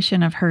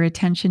inspiration of her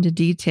attention to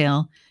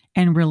detail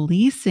and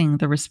releasing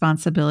the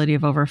responsibility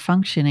of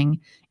overfunctioning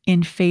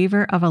in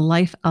favor of a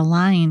life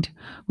aligned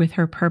with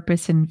her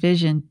purpose and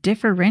vision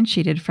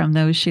differentiated from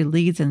those she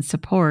leads and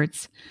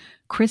supports,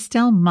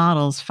 Krystel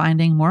models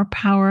finding more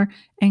power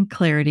and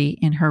clarity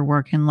in her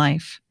work and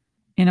life.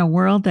 In a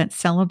world that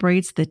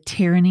celebrates the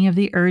tyranny of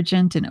the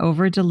urgent and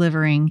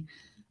over-delivering,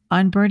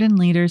 unburdened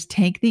leaders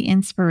take the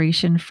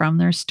inspiration from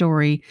their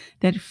story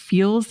that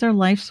fuels their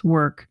life's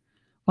work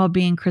while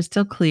being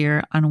crystal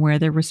clear on where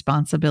their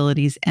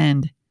responsibilities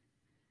end.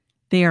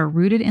 They are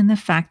rooted in the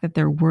fact that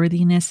their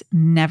worthiness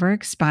never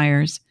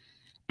expires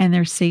and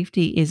their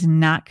safety is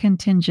not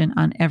contingent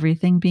on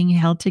everything being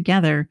held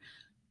together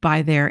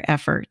by their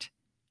effort.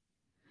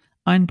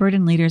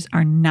 Unburdened leaders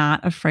are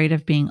not afraid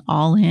of being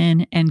all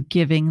in and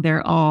giving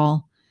their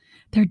all.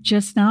 They're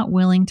just not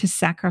willing to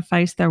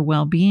sacrifice their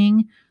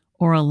well-being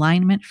or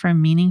alignment for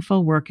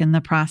meaningful work in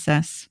the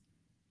process.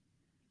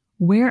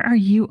 Where are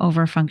you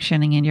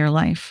overfunctioning in your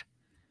life?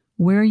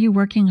 Where are you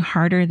working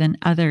harder than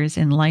others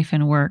in life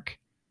and work?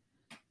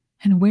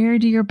 And where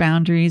do your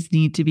boundaries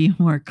need to be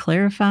more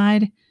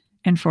clarified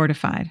and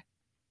fortified?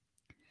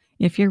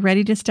 If you're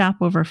ready to stop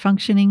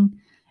overfunctioning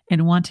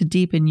and want to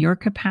deepen your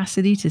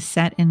capacity to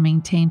set and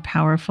maintain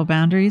powerful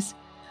boundaries,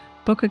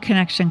 book a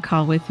connection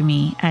call with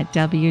me at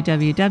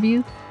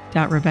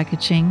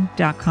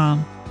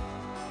www.rebeccaching.com.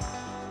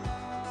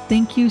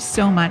 Thank you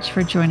so much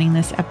for joining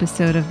this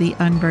episode of The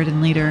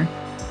Unburdened Leader.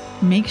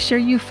 Make sure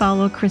you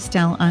follow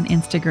Krystel on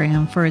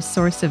Instagram for a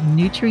source of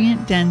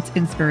nutrient-dense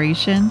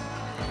inspiration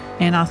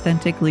and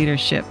authentic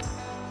leadership,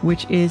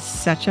 which is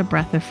such a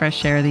breath of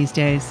fresh air these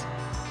days.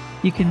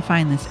 You can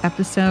find this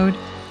episode,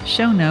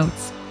 show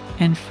notes,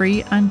 and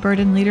free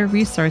Unburdened Leader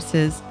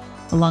resources,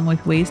 along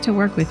with ways to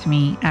work with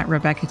me at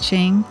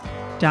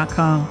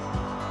RebeccaChing.com.